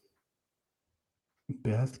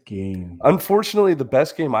 Best game. Unfortunately, the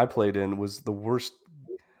best game I played in was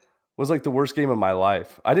like the worst game of my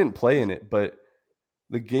life. I didn't play in it, but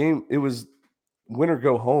the game, it was win or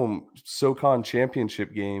go home SoCon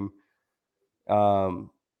championship game. How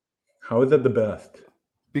is that the best?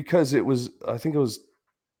 Because I think it was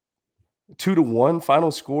 2-1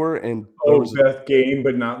 final score, and best game,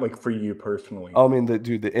 but not like for you personally. I mean,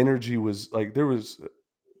 the energy was like there was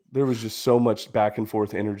just so much back and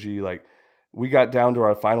forth energy. Like we got down to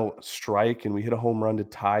our final strike and we hit a home run to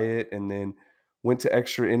tie it, and then went to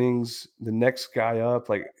extra innings. The next guy up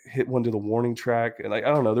like hit one to the warning track, and like I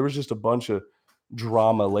don't know, there was just a bunch of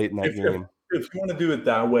drama late in that game. If you want to do it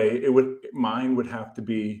that way, mine would have to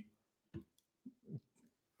be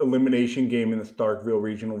elimination game in the Starkville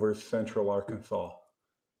Regional versus Central Arkansas.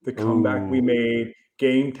 The comeback we made,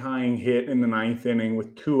 game tying hit in the 9th inning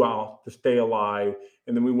with 2 outs to stay alive,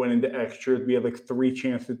 and then we went into extras. We had like 3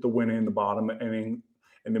 chances to win in the bottom inning,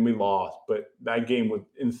 and then we lost. But that game was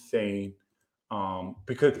insane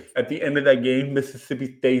because at the end of that game,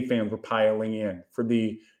 Mississippi State fans were piling in for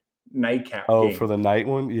the nightcap game. For the night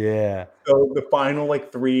one? Yeah. So the final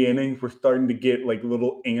like 3 innings were starting to get like a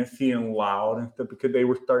little antsy and loud and stuff because they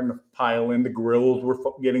were starting to pile in. The grills were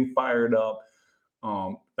getting fired up.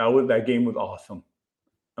 That game was awesome.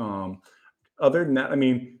 Other than that, I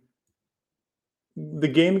mean, the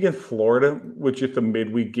game against Florida was just a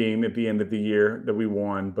midweek game at the end of the year that we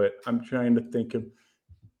won, but I'm trying to think of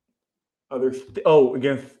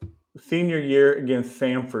against senior year against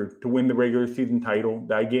Samford to win the regular season title.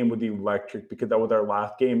 That game was electric because that was our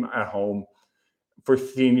last game at home for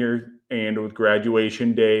seniors, and it was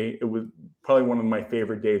graduation day. It was probably one of my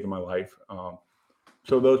favorite days of my life.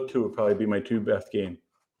 So those two would probably be my two best games.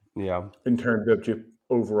 Yeah. In terms of just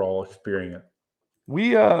overall experience.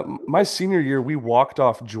 We my senior year, we walked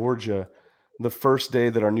off Georgia the first day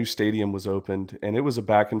that our new stadium was opened, and it was a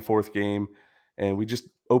back and forth game. And we just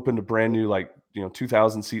opened a brand new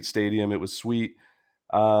 2,000 seat stadium. It was sweet.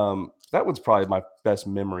 That was probably my best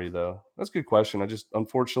memory, though. That's a good question. I just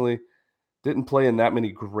unfortunately didn't play in that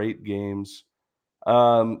many great games.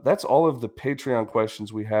 That's all of the Patreon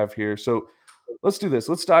questions we have here. So let's do this.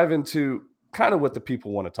 Let's dive into kind of what the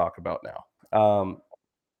people want to talk about now.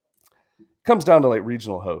 Comes down to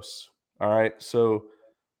regional hosts. All right. So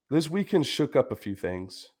this weekend shook up a few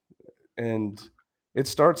things, and it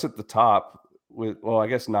starts at the top with, well, I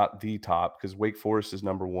guess not the top because Wake Forest is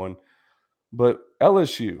number one, but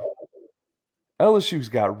LSU's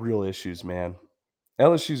got real issues, man.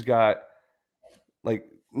 LSU's got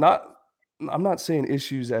I'm not saying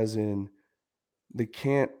issues as in they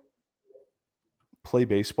can't play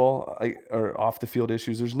baseball or off the field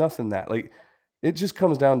issues. There's nothing that it just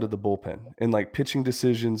comes down to the bullpen and pitching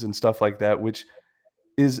decisions and stuff like that, which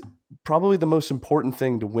is probably the most important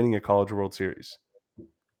thing to winning a College World Series.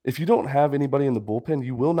 If you don't have anybody in the bullpen,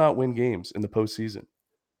 you will not win games in the postseason.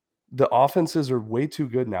 The offenses are way too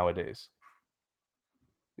good nowadays.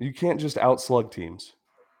 You can't just outslug teams.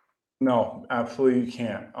 No, absolutely you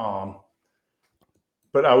can't.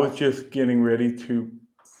 But I was just getting ready to.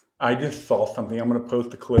 I just saw something. I'm going to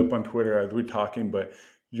post a clip on Twitter as we're talking, but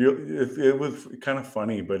it was kind of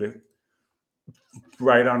funny, but it's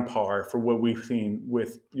right on par for what we've seen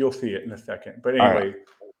with. You'll see it in a second. But anyway,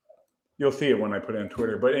 You'll see it when I put it on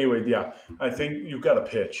Twitter. But anyway, yeah, I think you've got to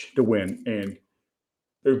pitch to win. And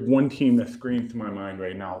there's one team that screams to my mind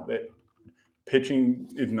right now that pitching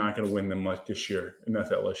is not going to win them much this year, and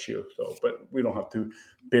that's LSU. So, but we don't have to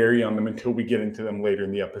bury on them until we get into them later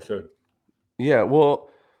in the episode. Yeah,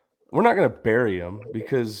 well, we're not going to bury them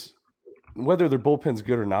because whether their bullpen's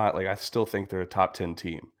good or not, I still think they're a top 10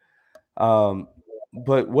 team.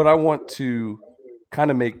 But what I want to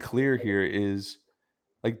kind of make clear here is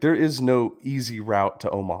there is no easy route to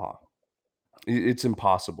Omaha. It's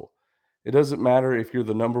impossible. It doesn't matter if you're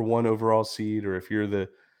the number 1 overall seed or if you're the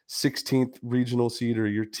 16th regional seed or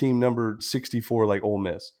your team number 64 like Ole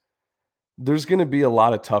Miss. There's going to be a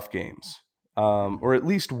lot of tough games, or at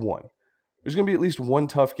least one. There's going to be at least one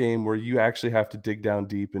tough game where you actually have to dig down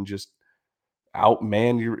deep and just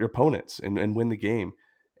outman your opponents and win the game.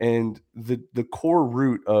 And the core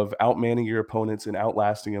root of outmanning your opponents and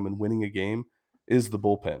outlasting them and winning a game is the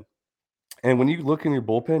bullpen. And when you look in your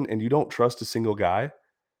bullpen and you don't trust a single guy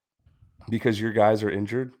because your guys are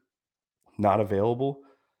injured, not available,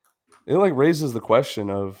 it raises the question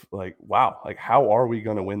of wow, how are we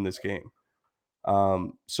going to win this game?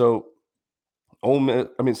 So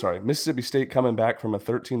Mississippi State coming back from a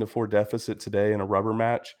 13-4 deficit today in a rubber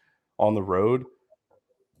match on the road.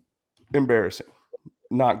 Embarrassing.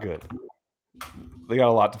 Not good. They got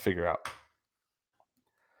a lot to figure out.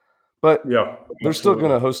 But yeah, they're still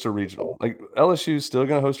going to host a regional. LSU is still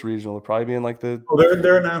going to host a regional. They'll probably be in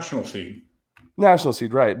they're a national seed. National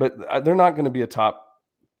seed, right. But they're not going to be a top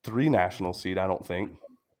 3 national seed, I don't think.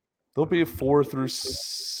 They'll be a 4 through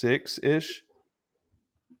 6-ish.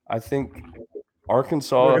 I think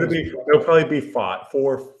Arkansas. They'll probably be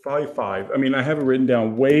 4, probably 5. I mean, I have it written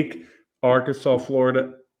down. Wake, Arkansas,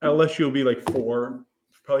 Florida. LSU will be 4,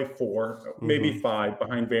 probably 4, maybe 5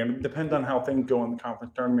 behind Vanderbilt. Depends on how things go in the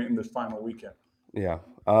conference tournament in this final weekend. Yeah.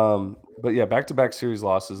 But yeah, back-to-back series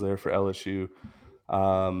losses there for LSU.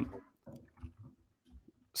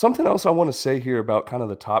 Something else I want to say here about kind of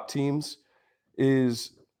the top teams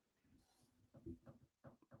is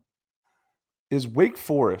Wake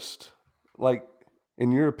Forest,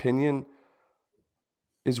 in your opinion,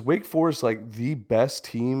 is Wake Forest the best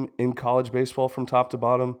team in college baseball from top to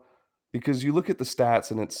bottom? Because you look at the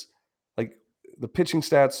stats and it's the pitching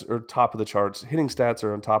stats are top of the charts, hitting stats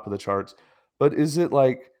are on top of the charts. But is it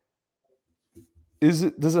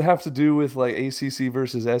does it have to do with ACC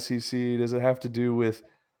versus SEC? Does it have to do with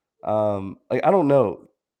I don't know.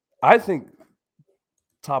 I think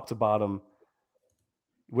top to bottom,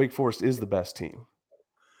 Wake Forest is the best team.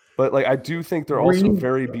 But I do think they're also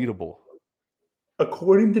very beatable.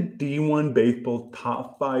 According to D1 Baseball's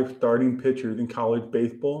top 5 starting pitchers in college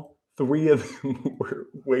baseball, 3 of them were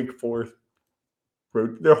Wake Forest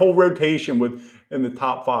their whole rotation was in the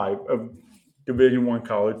top 5 of Division I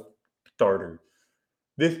college starters.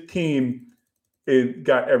 This team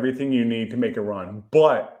got everything you need to make a run,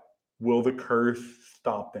 but will the curse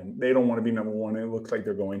stop them? They don't want to be number 1, and it looks like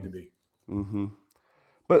they're going to be. Mm-hmm.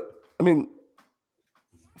 But, I mean,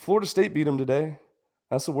 Florida State beat them today.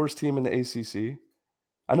 That's the worst team in the ACC.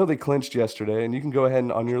 I know they clinched yesterday, and you can go ahead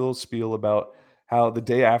and on your little spiel about how the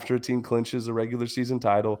day after a team clinches a regular season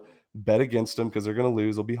title, bet against them because they're going to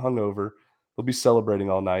lose. They'll be hungover. They'll be celebrating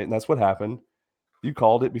all night, and that's what happened. You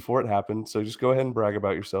called it before it happened, so just go ahead and brag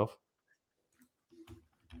about yourself.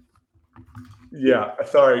 Yeah,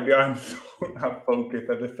 sorry, I'm so not focused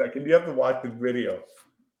at a second. You have to watch this video.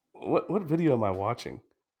 What video am I watching?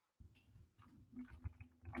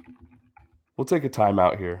 We'll take a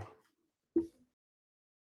timeout here.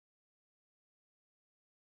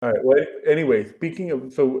 All right. Well, anyway, speaking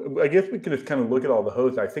of, so I guess we can just kind of look at all the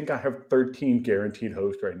hosts. I think I have 13 guaranteed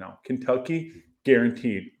hosts right now. Kentucky,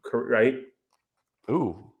 guaranteed, right?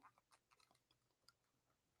 Ooh.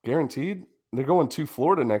 Guaranteed? They're going to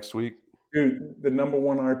Florida next week. Dude, the number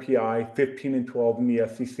 1 RPI, 15-12 in the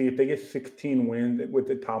SEC. If they get 16 wins with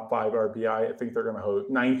the top 5 RPI, I think they're going to host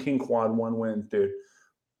 19 quad 1 wins, dude.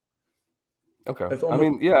 Okay. I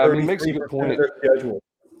mean, yeah, it makes a good point. Schedule.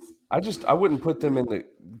 I wouldn't put them in the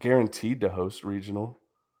guaranteed to host regional.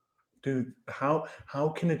 Dude, how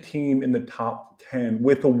can a team in the top 10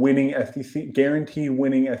 with a winning SEC, guaranteed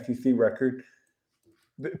winning SEC record,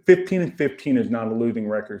 15-15 is not a losing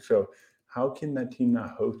record. So how can that team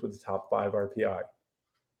not host with the top 5 RPI?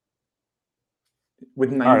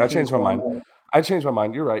 With 19 all right, I changed my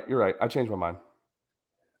mind. You're right. I changed my mind.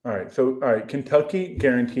 All right. Kentucky,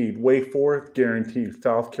 guaranteed. Wake Forest, guaranteed.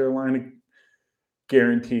 South Carolina,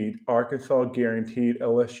 guaranteed. Arkansas, guaranteed.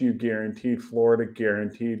 LSU, guaranteed. Florida,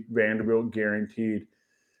 guaranteed. Vanderbilt, guaranteed.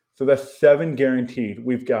 So that's 7 guaranteed.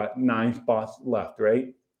 We've got 9 spots left,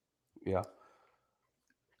 right? Yeah.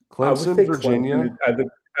 Clemson, Virginia. Clemson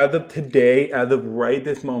as of today, as of right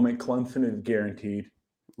this moment, Clemson is guaranteed.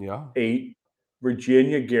 Yeah. 8.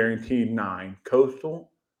 Virginia, guaranteed 9.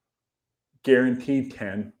 Coastal, guaranteed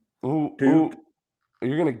 10. Ooh, Duke.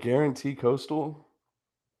 You're going to guarantee Coastal?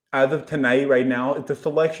 As of tonight, right now, it's a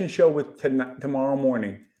selection show with tomorrow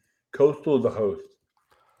morning. Coastal is the host.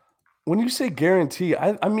 When you say guarantee,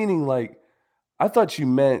 I'm meaning like, I thought you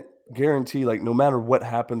meant guarantee, like no matter what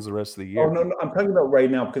happens the rest of the year. Oh no, I'm talking about right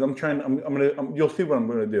now because you'll see what I'm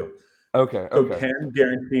gonna do. Okay. So 10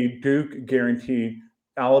 guaranteed, Duke guaranteed,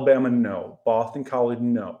 Alabama no, Boston College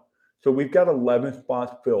no. So we've got 11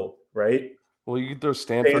 spots filled, right? Well, you could throw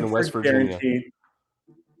Stanford and West Virginia.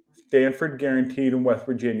 Stanford guaranteed in West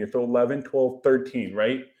Virginia. So 11, 12, 13,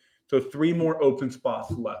 right? So 3 more open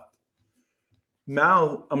spots left.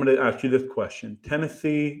 Now I'm going to ask you this question.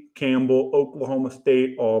 Tennessee, Campbell, Oklahoma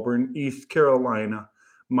State, Auburn, East Carolina,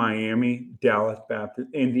 Miami, Dallas Baptist,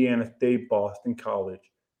 Indiana State, Boston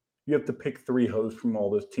College. You have to pick 3 hosts from all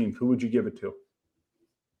those teams. Who would you give it to?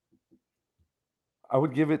 I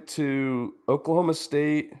would give it to Oklahoma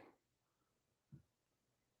State,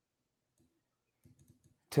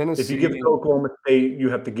 Tennessee. If you give it to Oklahoma State, you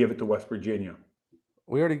have to give it to West Virginia.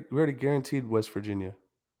 We already guaranteed West Virginia.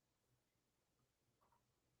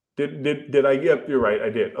 Did I? Yep, you're right. I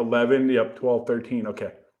did. 11, yep, 12, 13.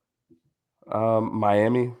 Okay.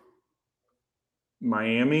 Miami,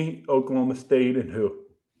 Oklahoma State, and who?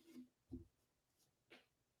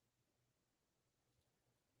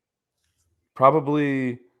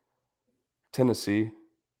 Probably Tennessee.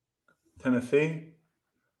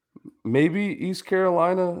 Maybe East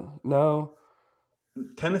Carolina. No.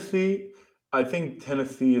 Tennessee. I think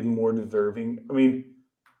Tennessee is more deserving. I mean,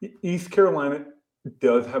 East Carolina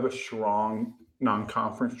does have a strong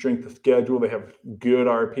non-conference strength of schedule. They have good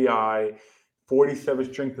RPI,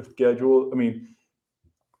 47 strength of schedule. I mean,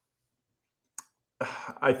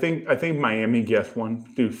 I think Miami gets one.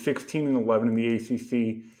 Do 16 and 11 in the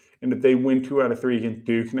ACC, and if they win 2 out of 3 against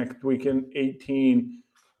Duke next weekend, 18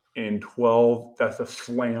 and 12, that's a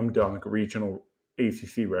slam dunk regional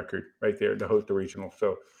ACC record right there to host a regional.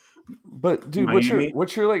 So, but dude,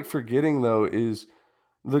 what you're like forgetting though is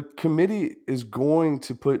the committee is going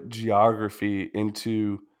to put geography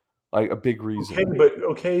into like a big reason.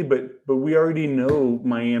 Okay, but we already know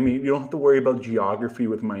Miami. You don't have to worry about geography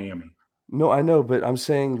with Miami. No, I know, but I'm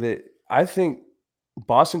saying that I think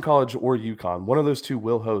Boston College or UConn, one of those 2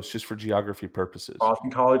 will host just for geography purposes.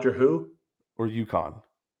 Boston College or who? Or UConn.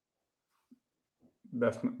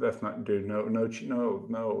 That's not, dude. No.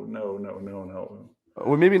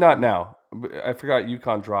 Well, maybe not now. I forgot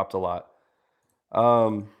UConn dropped a lot.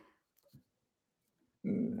 I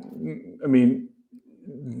mean,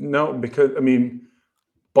 no, because I mean,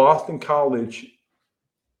 Boston College,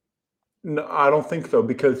 no, I don't think so,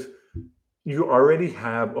 because you already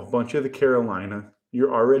have a bunch of the Carolina.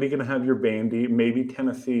 You're already going to have your Vandy, maybe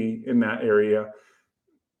Tennessee in that area.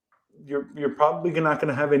 You're probably not going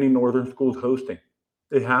to have any northern schools hosting.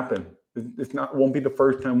 It happened. It's not, won't be the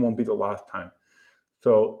first time, won't be the last time.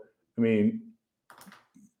 So, I mean,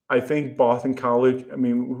 I think Boston College, I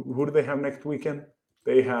mean, who do they have next weekend?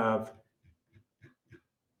 They have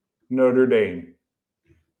Notre Dame.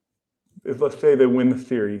 If, let's say they win the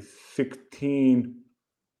series 16-14.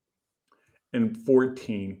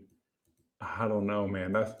 I don't know,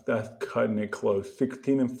 man. That's cutting it close.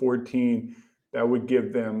 16-14, that would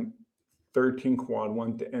give them 13 quad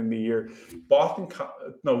one to end the year. That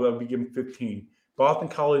would be giving 15. Boston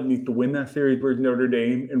College needs to win that series versus Notre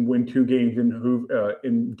Dame and win 2 games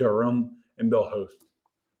in Durham, and they'll host.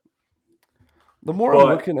 The more I'm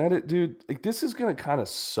looking at it, dude, like, this is going to kind of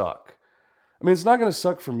suck. I mean, it's not going to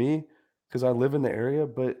suck for me because I live in the area,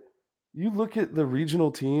 but you look at the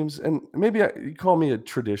regional teams, and maybe you call me a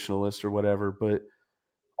traditionalist or whatever, but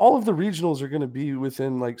all of the regionals are going to be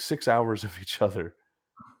within like 6 hours of each other.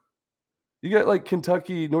 You got like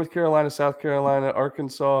Kentucky, North Carolina, South Carolina,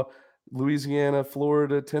 Arkansas, Louisiana,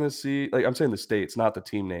 Florida, Tennessee. Like, I'm saying the states, not the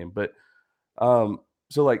team name, but so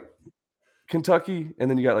like Kentucky, and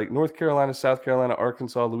then you got like North Carolina, South Carolina,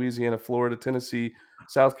 Arkansas, Louisiana, Florida, Tennessee,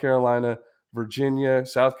 South Carolina, Virginia,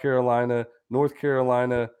 South Carolina, North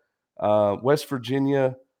Carolina, West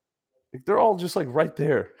Virginia. Like, they're all just like right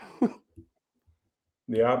there.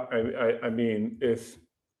 Yeah, I mean, it's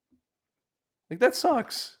like, that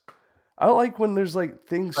sucks. I don't like when there's like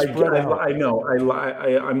things spread out. I know.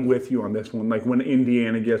 I'm with you on this one. Like when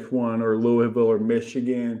Indiana gets one, or Louisville, or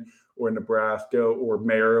Michigan, or Nebraska, or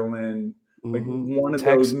Maryland, like one of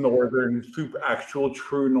those northern, actual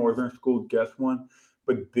true northern schools gets one.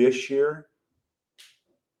 But this year,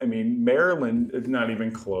 I mean, Maryland is not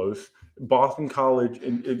even close. Boston College,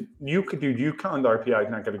 you could do UConn. The RPI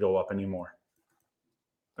is not going to go up anymore.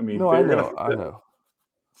 I mean, no, I know.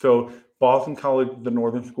 So Boston College, the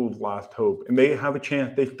northern school's last hope, and they have a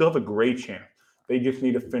chance. They still have a great chance. They just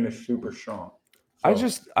need to finish super strong. So,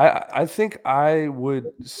 I think I would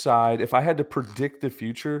side, if I had to predict the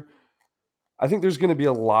future, I think there's going to be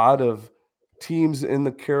a lot of teams in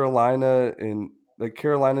the Carolina and like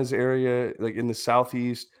Carolina's area, like in the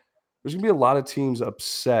Southeast. There's going to be a lot of teams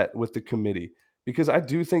upset with the committee because I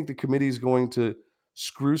do think the committee is going to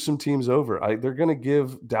screw some teams over. They're going to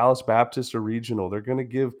give Dallas Baptist a regional. They're going to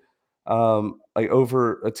give like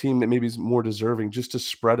over a team that maybe is more deserving just to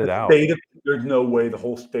spread it out. There's no way the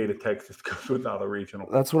whole state of Texas goes without a regional.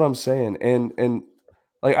 That's what I'm saying. And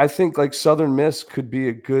like, I think like Southern Miss could be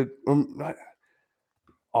a good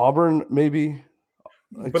Auburn, maybe.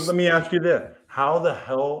 But let me ask you this: how the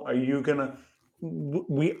hell are you gonna?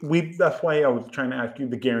 We that's why I was trying to ask you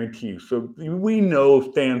the guarantee. So we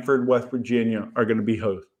know Stanford, West Virginia are going to be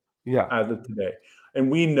hosts, as of today, and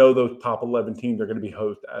we know those top 11 teams are going to be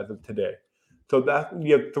hosts as of today. So that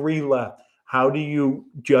you have 3 left. How do you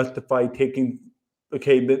justify taking?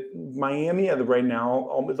 Okay, Miami as of right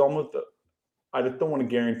now is almost. I just don't want to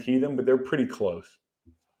guarantee them, but they're pretty close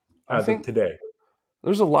as of today.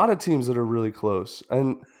 There's a lot of teams that are really close.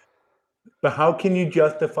 But how can you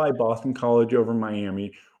justify Boston College over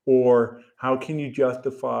Miami? Or how can you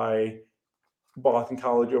justify Boston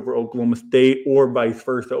College over Oklahoma State, or vice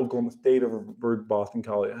versa, Oklahoma State over Boston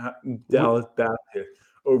College, Dallas Baptist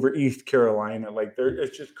over East Carolina? Like,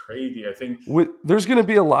 it's just crazy. I think there's going to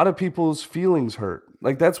be a lot of people's feelings hurt.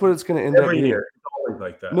 Like, that's what it's going to end up being. Every year, it's always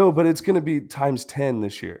like that. No, but it's going to be times 10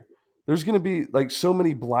 this year. There's going to be like so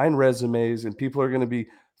many blind resumes, and people are going to be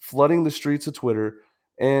flooding the streets of Twitter.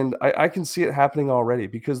 And I can see it happening already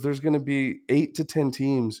because there's going to be 8 to 10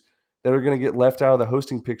 teams that are going to get left out of the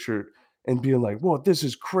hosting picture and being like, "Whoa, this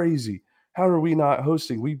is crazy. How are we not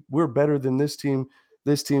hosting? We're better than this team,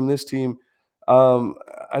 this team, this team."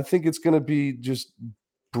 I think it's going to be just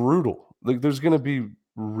brutal. Like, there's going to be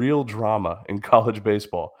real drama in college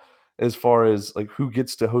baseball as far as like who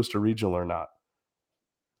gets to host a regional or not.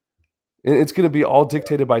 It's going to be all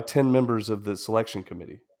dictated by 10 members of the selection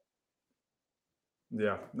committee.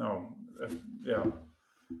 Yeah, no, yeah.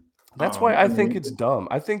 That's why I think it's dumb.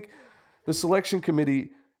 I think the selection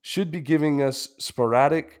committee should be giving us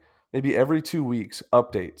sporadic, maybe every 2 weeks,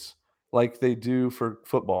 updates like they do for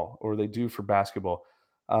football or they do for basketball.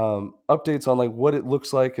 Updates on like what it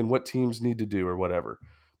looks like and what teams need to do or whatever.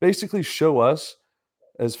 Basically show us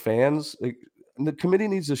as fans, like, the committee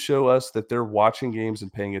needs to show us that they're watching games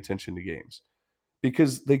and paying attention to games,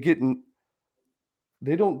 because they don't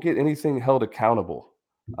get anything held accountable.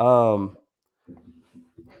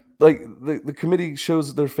 like the committee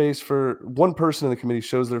shows their face for one person in the committee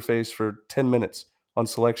shows their face for 10 minutes on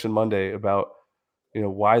Selection Monday about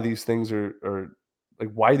why these things are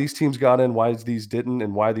like why these teams got in, why these didn't,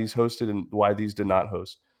 and why these hosted and why these did not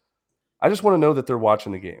host. I just want to know that they're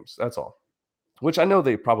watching the games. That's all. Which I know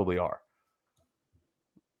they probably are.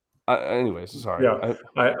 Anyways, sorry. Yeah,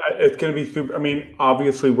 it's going to be super. I mean,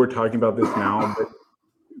 obviously, we're talking about this now, but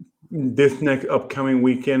this next upcoming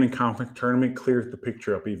weekend and conference tournament clears the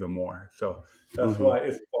picture up even more. So that's why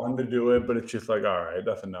it's fun to do it. But it's just like, all right,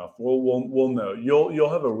 that's enough. We'll know. You'll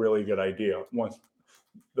have a really good idea once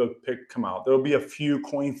the pick come out. There'll be a few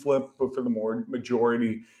coin flip, but for the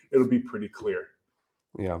majority, it'll be pretty clear.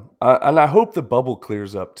 Yeah, and I hope the bubble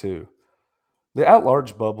clears up too. The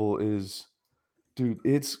at-large bubble is, dude,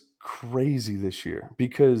 it's crazy this year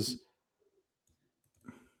because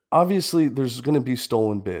obviously there's going to be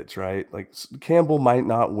stolen bids, right? Like Campbell might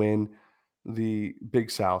not win the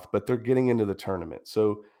Big South, but they're getting into the tournament.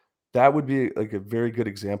 So that would be like a very good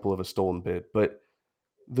example of a stolen bid. But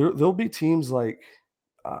there'll be teams like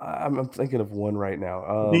I'm thinking of one right now.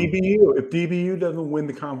 DBU. If DBU doesn't win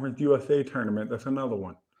the Conference USA tournament, that's another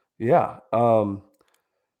one. Yeah.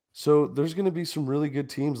 So there's going to be some really good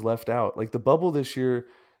teams left out. Like the bubble this year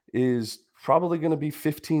is probably going to be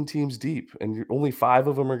 15 teams deep, and only 5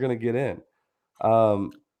 of them are going to get in.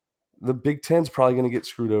 The Big Ten's probably going to get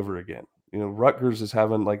screwed over again. Rutgers is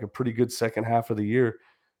having like a pretty good second half of the year.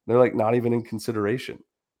 They're like not even in consideration,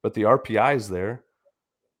 but the RPI is there.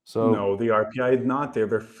 So no, the RPI is not there.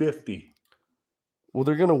 They're 50. Well,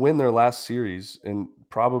 they're going to win their last series and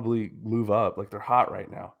probably move up. Like they're hot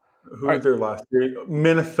right now. Who is their last series?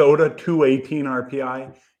 Minnesota 218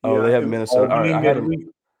 RPI. Oh, they have Minnesota. All right,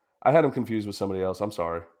 I had them confused with somebody else. I'm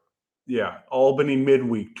sorry. Yeah, Albany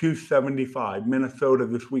midweek 275. Minnesota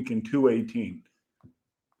this weekend 218.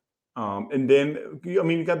 And then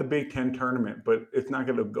you got the Big Ten tournament, but it's not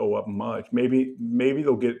going to go up much. Maybe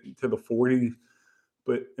they'll get to the 40s.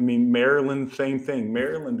 But I mean, Maryland, same thing.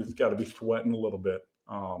 Maryland has got to be sweating a little bit.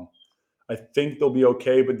 I think they'll be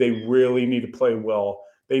okay, but they really need to play well.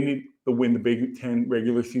 They need to win the Big Ten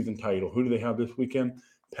regular season title. Who do they have this weekend?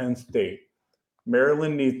 Penn State.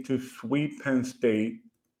 Maryland needs to sweep Penn State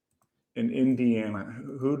and Indiana.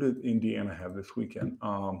 Who did Indiana have this weekend?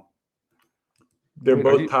 They're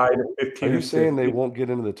both tied at 15. Are you saying they won't get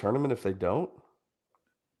into the tournament if they don't?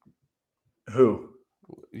 Who?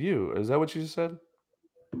 You. Is that what you just said?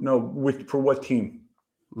 No, for what team?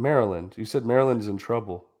 Maryland. You said Maryland's in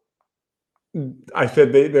trouble. I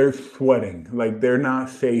said they're sweating. Like they're not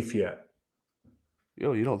safe yet.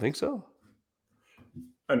 Yo, you don't think so?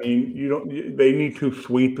 I mean, they need to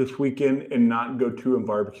sweep this weekend and not go 2 and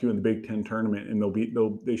barbecue in the Big Ten tournament, and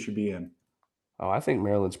they should be in. Oh, I think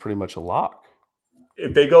Maryland's pretty much a lock.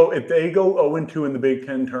 If they go 0-2 in the Big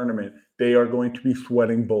Ten tournament, they are going to be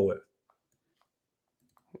sweating bullets.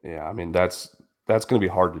 Yeah, I mean that's going to be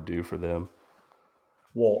hard to do for them.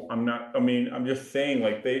 Well, I'm just saying,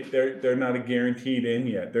 like they're not a guaranteed in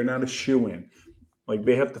yet. They're not a shoe-in. Like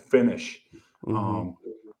they have to finish. Mm-hmm.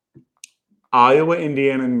 Iowa,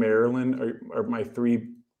 Indiana, and Maryland are my 3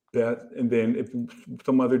 bets. And then if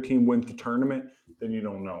some other team wins the tournament, then you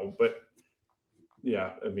don't know. But yeah,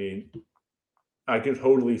 I mean, I could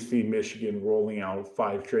totally see Michigan rolling out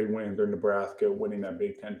 5 straight wins or Nebraska winning that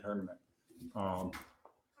Big Ten tournament.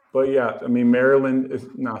 But yeah, I mean, Maryland is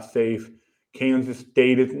not safe. Kansas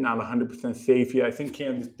State is not 100% safe yet. I think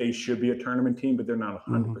Kansas State should be a tournament team, but they're not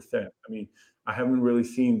 100%. I mean, I haven't really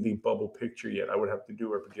seen the bubble picture yet. I would have to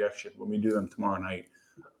do a projection when we do them tomorrow night.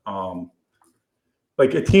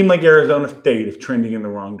 Like a team like Arizona State is trending in the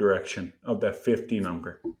wrong direction of that 50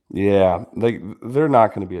 number. Yeah, they're not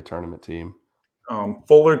going to be a tournament team.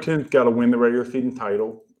 Fullerton's got to win the regular season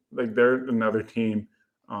title. Like they're another team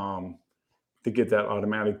to get that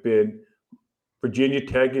automatic bid. Virginia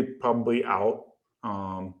Tech is probably out.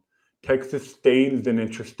 Texas State is an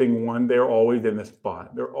interesting one. They're always in the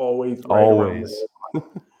spot. They're always right.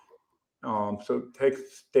 So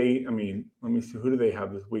Texas State, I mean, let me see. Who do they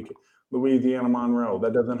have this weekend? Louisiana Monroe.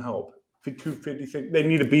 That doesn't help. 256. They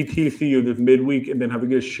need to beat TCU this midweek and then have a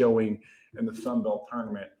good showing in the Sun Belt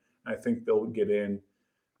tournament. I think they'll get in.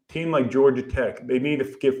 Team like Georgia Tech, they need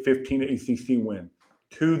to get 15 ACC wins.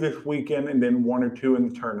 2 this weekend and then 1 or 2 in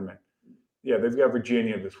the tournament. Yeah, they've got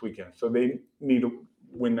Virginia this weekend. So they need to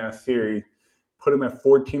win that series, put them at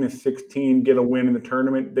 14 and 16, get a win in the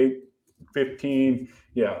tournament. 15.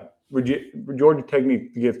 Yeah, Georgia Tech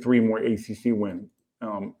needs to get 3 more ACC wins.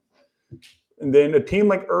 And then a team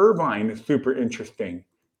like Irvine is super interesting.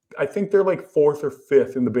 I think they're like 4th or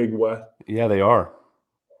 5th in the Big West. Yeah, they are.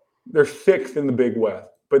 They're 6th in the Big West,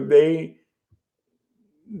 but they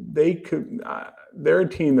they could. They're a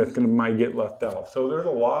team that's going to might get left out. So there's a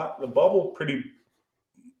lot. The bubble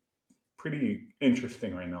pretty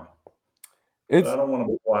interesting right now. But I don't want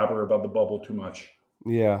to blabber about the bubble too much.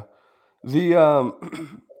 Yeah. The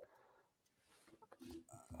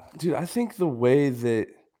dude, I think the way that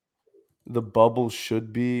the bubble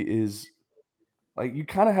should be is like you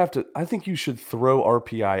kind of have to. I think you should throw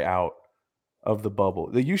RPI out of the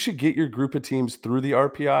bubble. That you should get your group of teams through the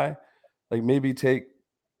RPI. Like maybe take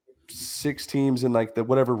 6 teams in like the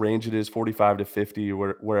whatever range it is, 45 to 50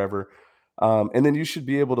 or wherever. And then you should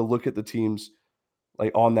be able to look at the teams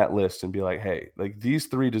like on that list and be like, hey, like these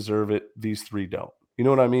 3 deserve it, these 3 don't. You know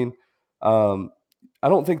what I mean? I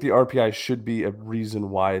don't think the RPI should be a reason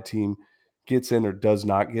why a team gets in or does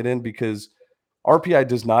not get in, because RPI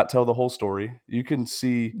does not tell the whole story. You can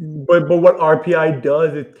see, But what RPI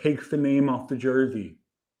does, it takes the name off the jersey.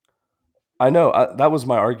 I know that was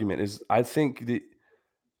my argument. Is I think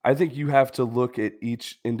you have to look at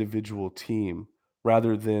each individual team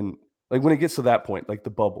rather than like when it gets to that point, like the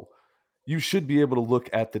bubble. You should be able to look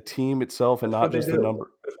at the team itself and not just the number.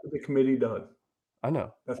 That's what the committee does. I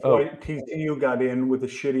know. That's why TCU got in with a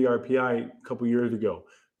shitty RPI a couple years ago,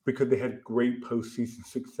 because they had great postseason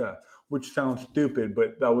success, which sounds stupid,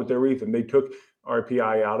 but that was their reason. They took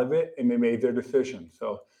RPI out of it and they made their decision.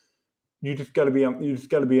 So you just got to be on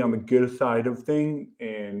the good side of things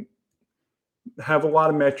and have a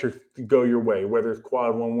lot of metrics to go your way, whether it's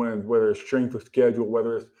quad 1 wins, whether it's strength of schedule,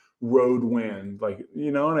 whether it's road wins. Like,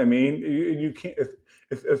 you know what I mean? You can't.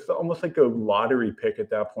 It's almost like a lottery pick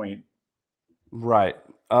at that point. Right.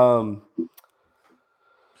 So,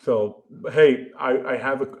 hey, I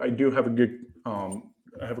have a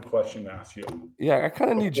question to ask you. Yeah, I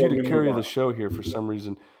kind of need you to carry the show here for some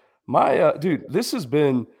reason. My dude, this has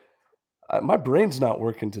been my brain's not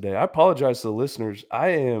working today. I apologize to the listeners. I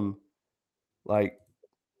am like,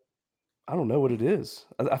 I don't know what it is.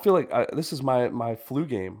 I feel like this is my flu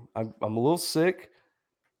game. I'm a little sick.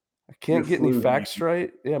 I can't get any facts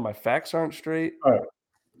straight. Yeah, my facts aren't straight. All right.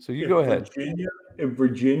 So you go ahead. If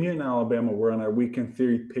Virginia and Alabama were on our weekend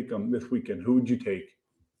series pick them this weekend, who would you take?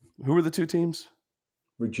 Who are the 2 teams?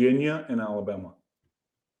 Virginia and Alabama.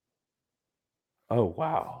 Oh,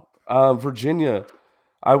 wow. Virginia,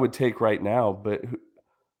 I would take right now. But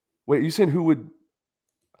wait, you said who would?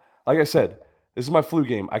 Like I said, this is my flu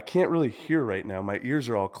game. I can't really hear right now. My ears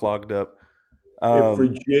are all clogged up. If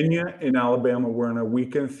Virginia and Alabama were in a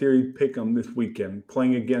weekend series pick them this weekend,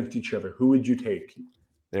 playing against each other, who would you take?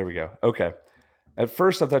 There we go. Okay. At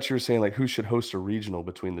first, I thought you were saying like who should host a regional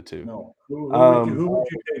between the 2. No. Who would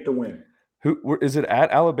you take to win? Who is it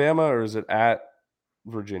at Alabama or is it at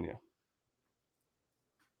Virginia?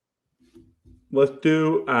 Let's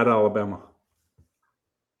do at Alabama.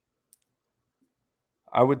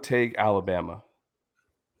 I would take Alabama.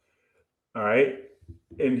 All right.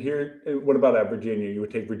 And here, what about at Virginia? You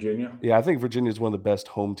would take Virginia? Yeah, I think Virginia is one of the best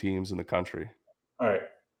home teams in the country. All right.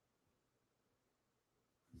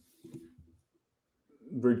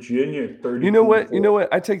 Virginia 30. You know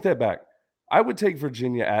what? I take that back. I would take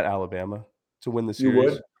Virginia at Alabama to win the series. You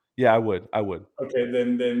would? Yeah, I would. Okay,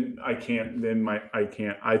 then I can't. I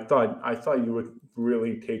can't. I thought you would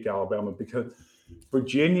really take Alabama because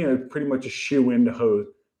Virginia is pretty much a shoe-in to host.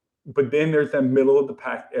 But then there's that middle of the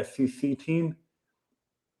pack SEC team,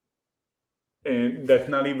 and that's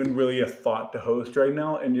not even really a thought to host right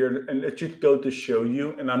now. And it just goes to show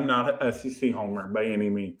you. And I'm not an SEC homer by any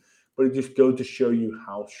means, but it just goes to show you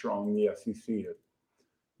how strong the SEC is.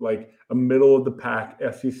 Like a middle of the pack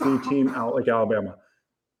SEC team out like Alabama.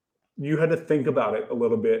 You had to think about it a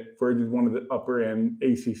little bit for one of the upper end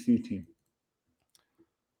ACC team.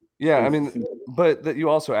 Yeah, I mean, but that you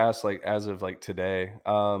also asked like as of like today,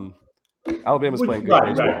 Alabama's playing good.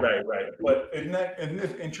 Right. But isn't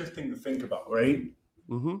it interesting to think about, right?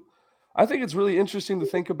 Mm-hmm. I think it's really interesting to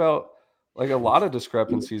think about like a lot of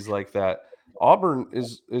discrepancies like that. Auburn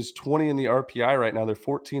is 20 in the RPI right now. They're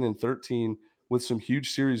 14-13 with some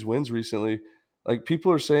huge series wins recently. Like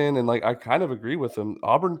people are saying, and like I kind of agree with them,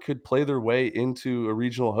 Auburn could play their way into a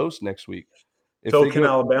regional host next week. So can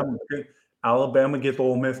Alabama. Alabama gets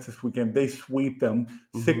Ole Miss this weekend. They sweep them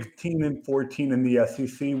 16-14 in the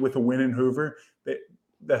SEC with a win in Hoover.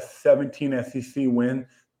 That's 17 SEC win.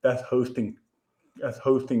 That's hosting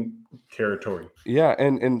territory. Yeah,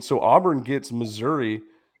 and so Auburn gets Missouri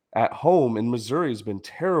at home, and Missouri has been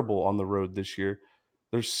terrible on the road this year.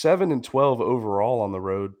 They're 7-12 overall on the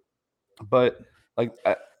road, but like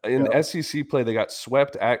in SEC play, they got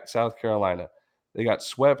swept at South Carolina. They got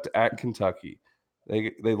swept at Kentucky.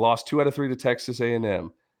 They lost 2 out of 3 to Texas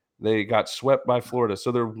A&M. They got swept by Florida.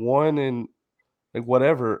 So they're 1-3 like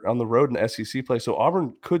whatever on the road in SEC play. So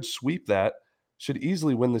Auburn could sweep that, should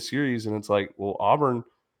easily win the series. And it's like, well, Auburn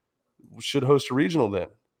should host a regional then.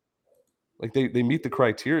 Like they meet the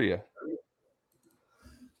criteria.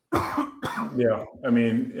 Yeah.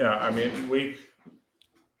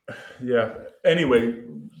 Anyway,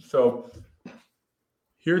 so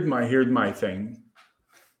here's my thing.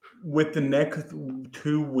 With the next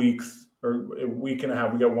 2 weeks or a week and a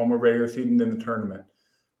half, we got one more regular season, then the tournament.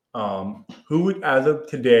 As of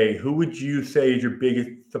today, who would you say is your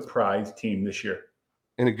biggest surprise team this year?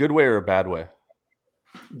 In a good way or a bad way?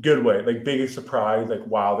 Good way, like biggest surprise, like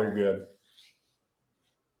wow, they're good.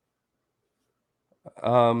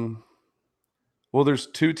 Well, there's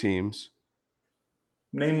 2 teams.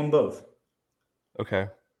 Name them both. Okay.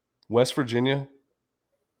 West Virginia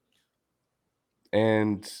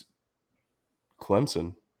and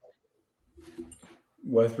Clemson.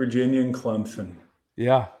 West Virginia and Clemson.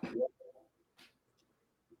 Yeah.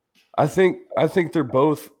 I think they're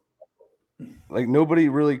both, like, nobody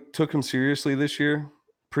really took them seriously this year,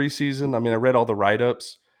 preseason. I mean, I read all the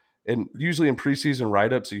write-ups, and usually in preseason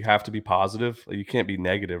write-ups, you have to be positive. Like, you can't be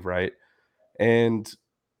negative, right? And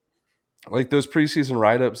like those preseason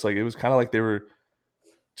write-ups, like it was kind of like they were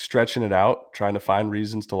stretching it out, trying to find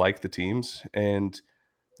reasons to like the teams. And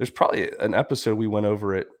there's probably an episode we went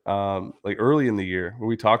over it like early in the year where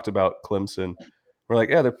we talked about Clemson. We're like,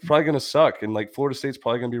 yeah, they're probably going to suck, and like Florida State's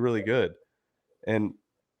probably going to be really good. And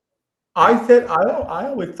I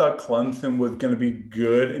always thought Clemson was going to be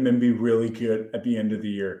good and then be really good at the end of the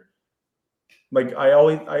year. Like I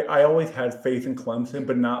always had faith in Clemson,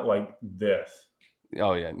 but not like this.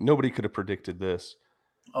 Oh yeah, nobody could have predicted this.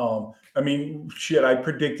 I mean, shit, I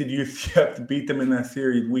predicted UCF to beat them in that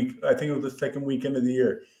series I think it was the second weekend of the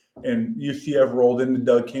year, and UCF rolled into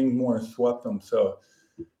Doug Kingsmore and swept them. So,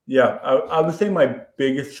 yeah, I would say my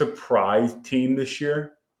biggest surprise team this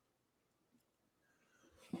year.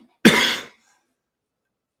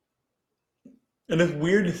 And it's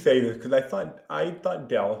weird to say this because I thought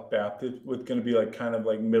Dallas Baptist was going to be like kind of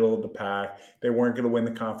like middle of the pack. They weren't going to win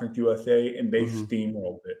the Conference USA, and they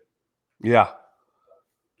steamrolled it. Yeah.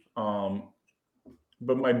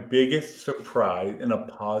 But my biggest surprise in a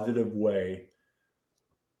positive way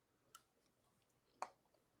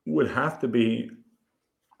would have to be,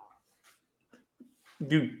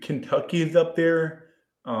 dude, Kentucky is up there.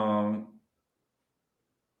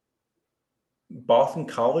 Boston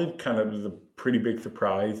College kind of is a pretty big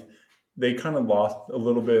surprise. They kind of lost a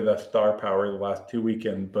little bit of that star power the last 2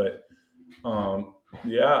 weekends, but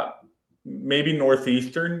yeah, maybe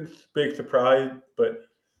Northeastern's big surprise, but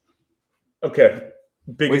okay.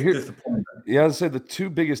 Biggest disappointment. Yeah, I'd say the 2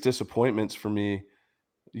 biggest disappointments for me,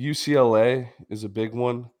 UCLA is a big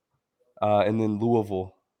one, and then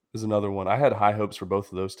Louisville is another one. I had high hopes for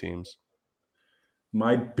both of those teams.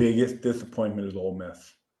 My biggest disappointment is Ole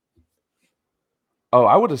Miss. Oh,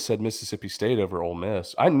 I would have said Mississippi State over Ole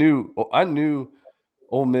Miss. I knew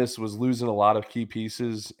Ole Miss was losing a lot of key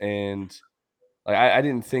pieces, and like I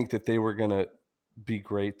didn't think that they were gonna be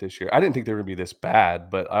great this year. I didn't think they were gonna be this bad,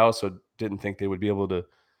 but I also didn't think they would be able to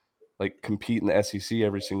like compete in the SEC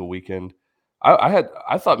every single weekend. I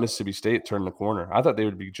thought Mississippi State turned the corner. I thought they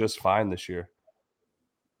would be just fine this year.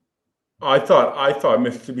 I thought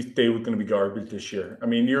Mississippi State was going to be garbage this year. I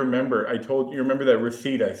mean, you remember that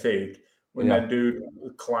receipt I saved when that dude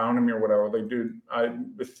was clowning me or whatever. Like, dude,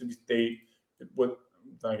 Mississippi State was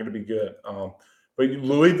not going to be good. But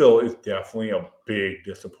Louisville is definitely a big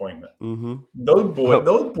disappointment. Mm-hmm. Those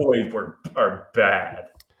boys are bad.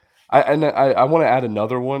 I want to add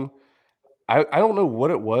another one. I don't know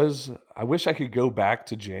what it was. I wish I could go back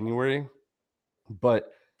to January,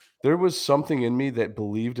 but there was something in me that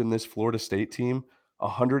believed in this Florida State team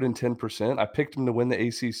 110%. I picked them to win the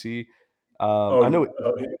ACC. I know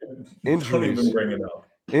injuries. Don't even bring it up.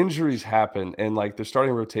 Injuries happen, and like their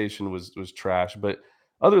starting rotation was trash. But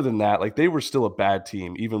other than that, like they were still a bad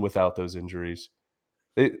team even without those injuries.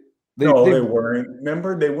 They weren't.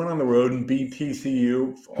 Remember, they went on the road and beat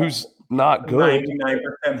TCU, who's not good,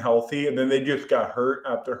 99% healthy, and then they just got hurt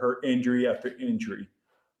after injury after injury.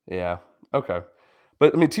 Yeah. Okay.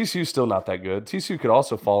 But I mean, TCU's still not that good. TCU could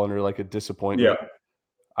also fall under like a disappointment. Yeah.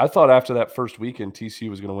 I thought after that first weekend, TCU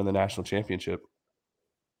was going to win the national championship.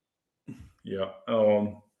 Yeah.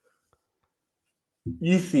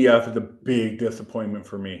 UCF is a big disappointment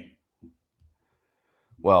for me.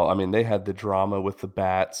 Well, I mean, they had the drama with the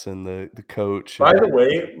bats and the coach. By the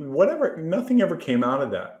way, nothing ever came out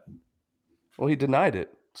of that. Well, he denied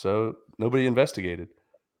it, so nobody investigated.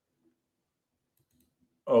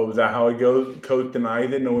 Oh, is that how it goes? Coach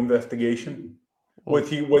denied it, no investigation. What was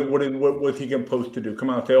he supposed to do?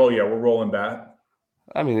 Come out and say, "Oh yeah, we're rolling back."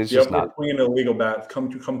 I mean, it's just not. Swinging illegal bats.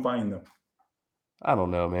 Come find them. I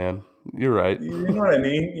don't know, man. You're right. You know what I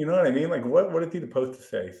mean? You know what I mean? Like, what is he supposed to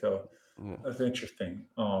say? So that's interesting.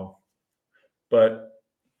 But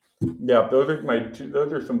yeah, those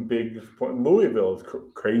are some big disappointments. Louisville is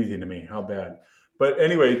crazy to me. How bad? But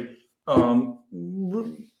anyway,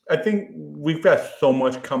 I think we've got so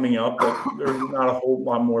much coming up that there's not a whole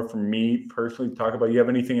lot more for me personally to talk about. You have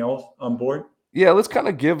anything else on board? Yeah, let's kind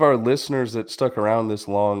of give our listeners that stuck around this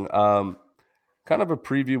long kind of a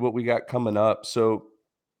preview what we got coming up. So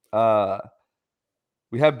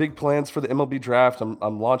we have big plans for the MLB draft.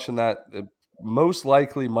 I'm launching that most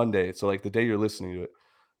likely Monday. So like the day you're listening to it.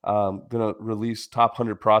 Going to release top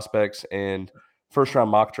 100 prospects and first round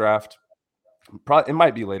mock draft. It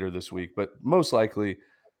might be later this week, but most likely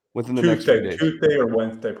within the next few days. Tuesday or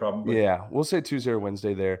Wednesday, probably. Yeah, we'll say Tuesday or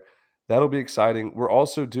Wednesday there. That'll be exciting. We're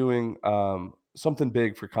also doing something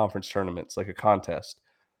big for conference tournaments, like a contest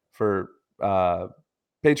for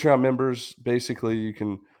Patreon members. Basically, you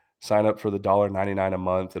can sign up for the $1.99 a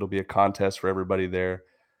month. It'll be a contest for everybody there.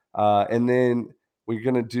 And then we're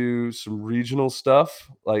going to do some regional stuff,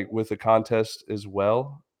 like with a contest as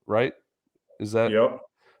well, right? Is that? Yep.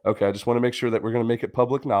 Okay, I just want to make sure that we're going to make it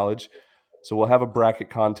public knowledge. So we'll have a bracket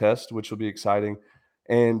contest, which will be exciting.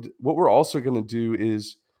 And what we're also going to do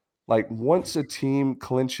is, like, once a team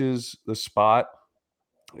clinches the spot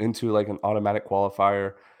into like an automatic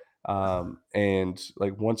qualifier, and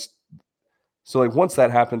like once that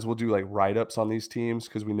happens, we'll do like write-ups on these teams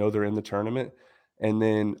because we know they're in the tournament. And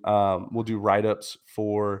then we'll do write-ups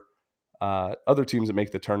for other teams that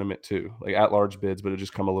make the tournament too, like at-large bids, but it'll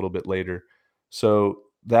just come a little bit later. So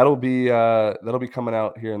that'll be coming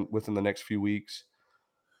out here within the next few weeks.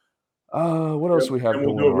 What else do we have? And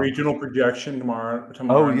we'll do a regional projection tomorrow.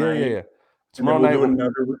 Oh night. yeah. Tomorrow night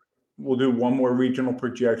we'll do one more regional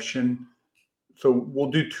projection. So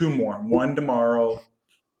we'll do two more. One tomorrow,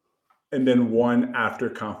 and then one after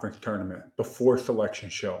conference tournament before selection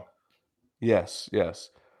show. Yes.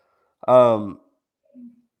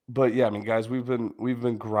 But yeah, I mean, guys, we've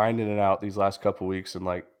been grinding it out these last couple of weeks, and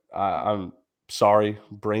like I'm sorry,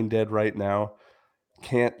 brain dead right now,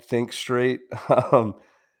 can't think straight.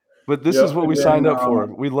 But this is what we signed up for.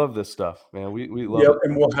 We love this stuff, man. We love it.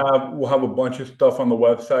 And we'll have a bunch of stuff on the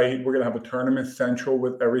website. We're gonna have a tournament central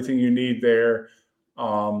with everything you need there.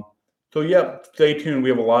 So yeah, stay tuned. We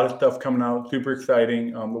have a lot of stuff coming out. Super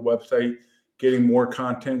exciting. The website getting more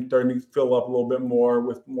content, starting to fill up a little bit more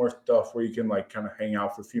with more stuff where you can like kind of hang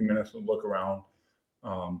out for a few minutes and look around.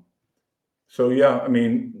 So yeah, I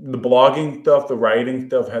mean, the blogging stuff, the writing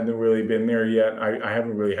stuff hasn't really been there yet. I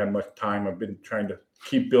haven't really had much time. I've been trying to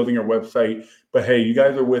keep building our website, but hey, you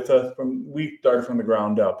guys are with us we started from the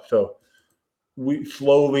ground up. So we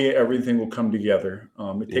slowly, everything will come together.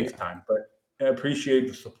 It takes time, but I appreciate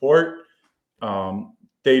the support.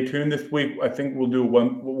 Stay tuned this week. I think we'll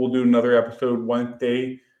do another episode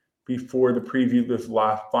Wednesday before the preview this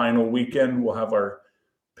last final weekend. We'll have our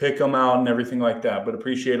pick 'em out and everything like that, but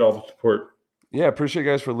appreciate all the support. Yeah, appreciate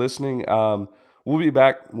you guys for listening. We'll be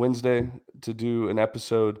back Wednesday to do an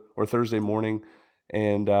episode, or Thursday morning,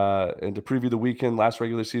 and to preview the weekend, last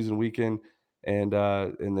regular season weekend, and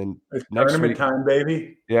then it's next tournament week, time,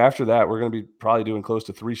 baby. Yeah, after that, we're going to be probably doing close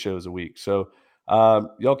to 3 shows a week. So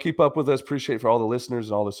y'all keep up with us. Appreciate for all the listeners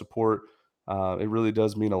and all the support. It really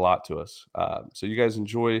does mean a lot to us. So you guys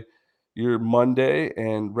enjoy your Monday,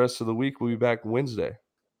 and rest of the week. We'll be back Wednesday.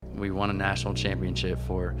 We won a national championship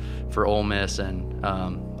for Ole Miss, and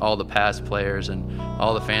all the past players and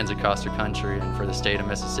all the fans across the country, and for the state of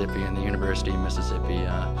Mississippi and the University of Mississippi.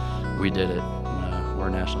 We did it. We're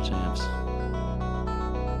national champs.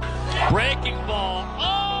 Breaking ball.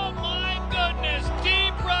 Oh my goodness!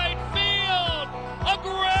 Deep right field. A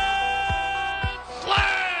grand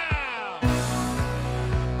slam.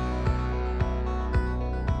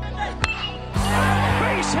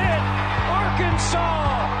 Base hit.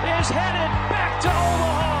 Arkansas is headed back to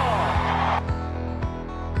Omaha.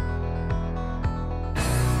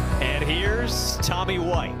 And here's Tommy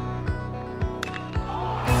White.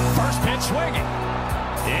 First pitch swinging.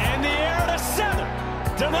 In the air to center.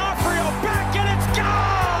 D'Onofrio back, and it's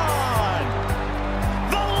gone!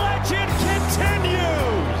 The legend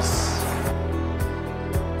continues!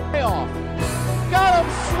 Payoff. Got him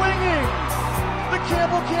swinging! The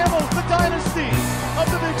Campbells, the dynasty of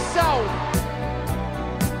the Big South.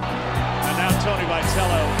 And now Tony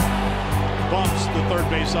Vitello bumps the third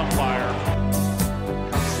base umpire.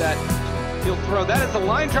 Set. He'll throw. That is a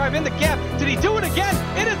line drive in the gap. Did he do it again?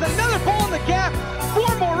 It is another ball in the gap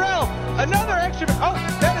for Morel. Another extra. Oh,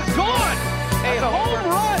 that is gone. A home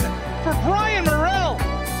run for Brian Morel.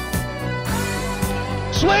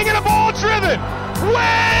 swing and a ball driven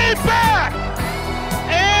way back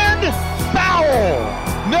and foul.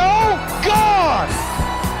 No, gone.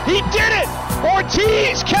 He did it.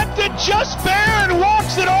 Ortiz kept it just fair and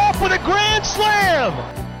walks it off with a grand slam.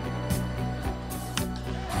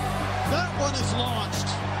 That one is launched.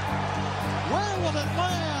 Where will it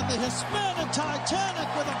land? The Hispanic Titanic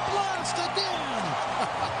with a blast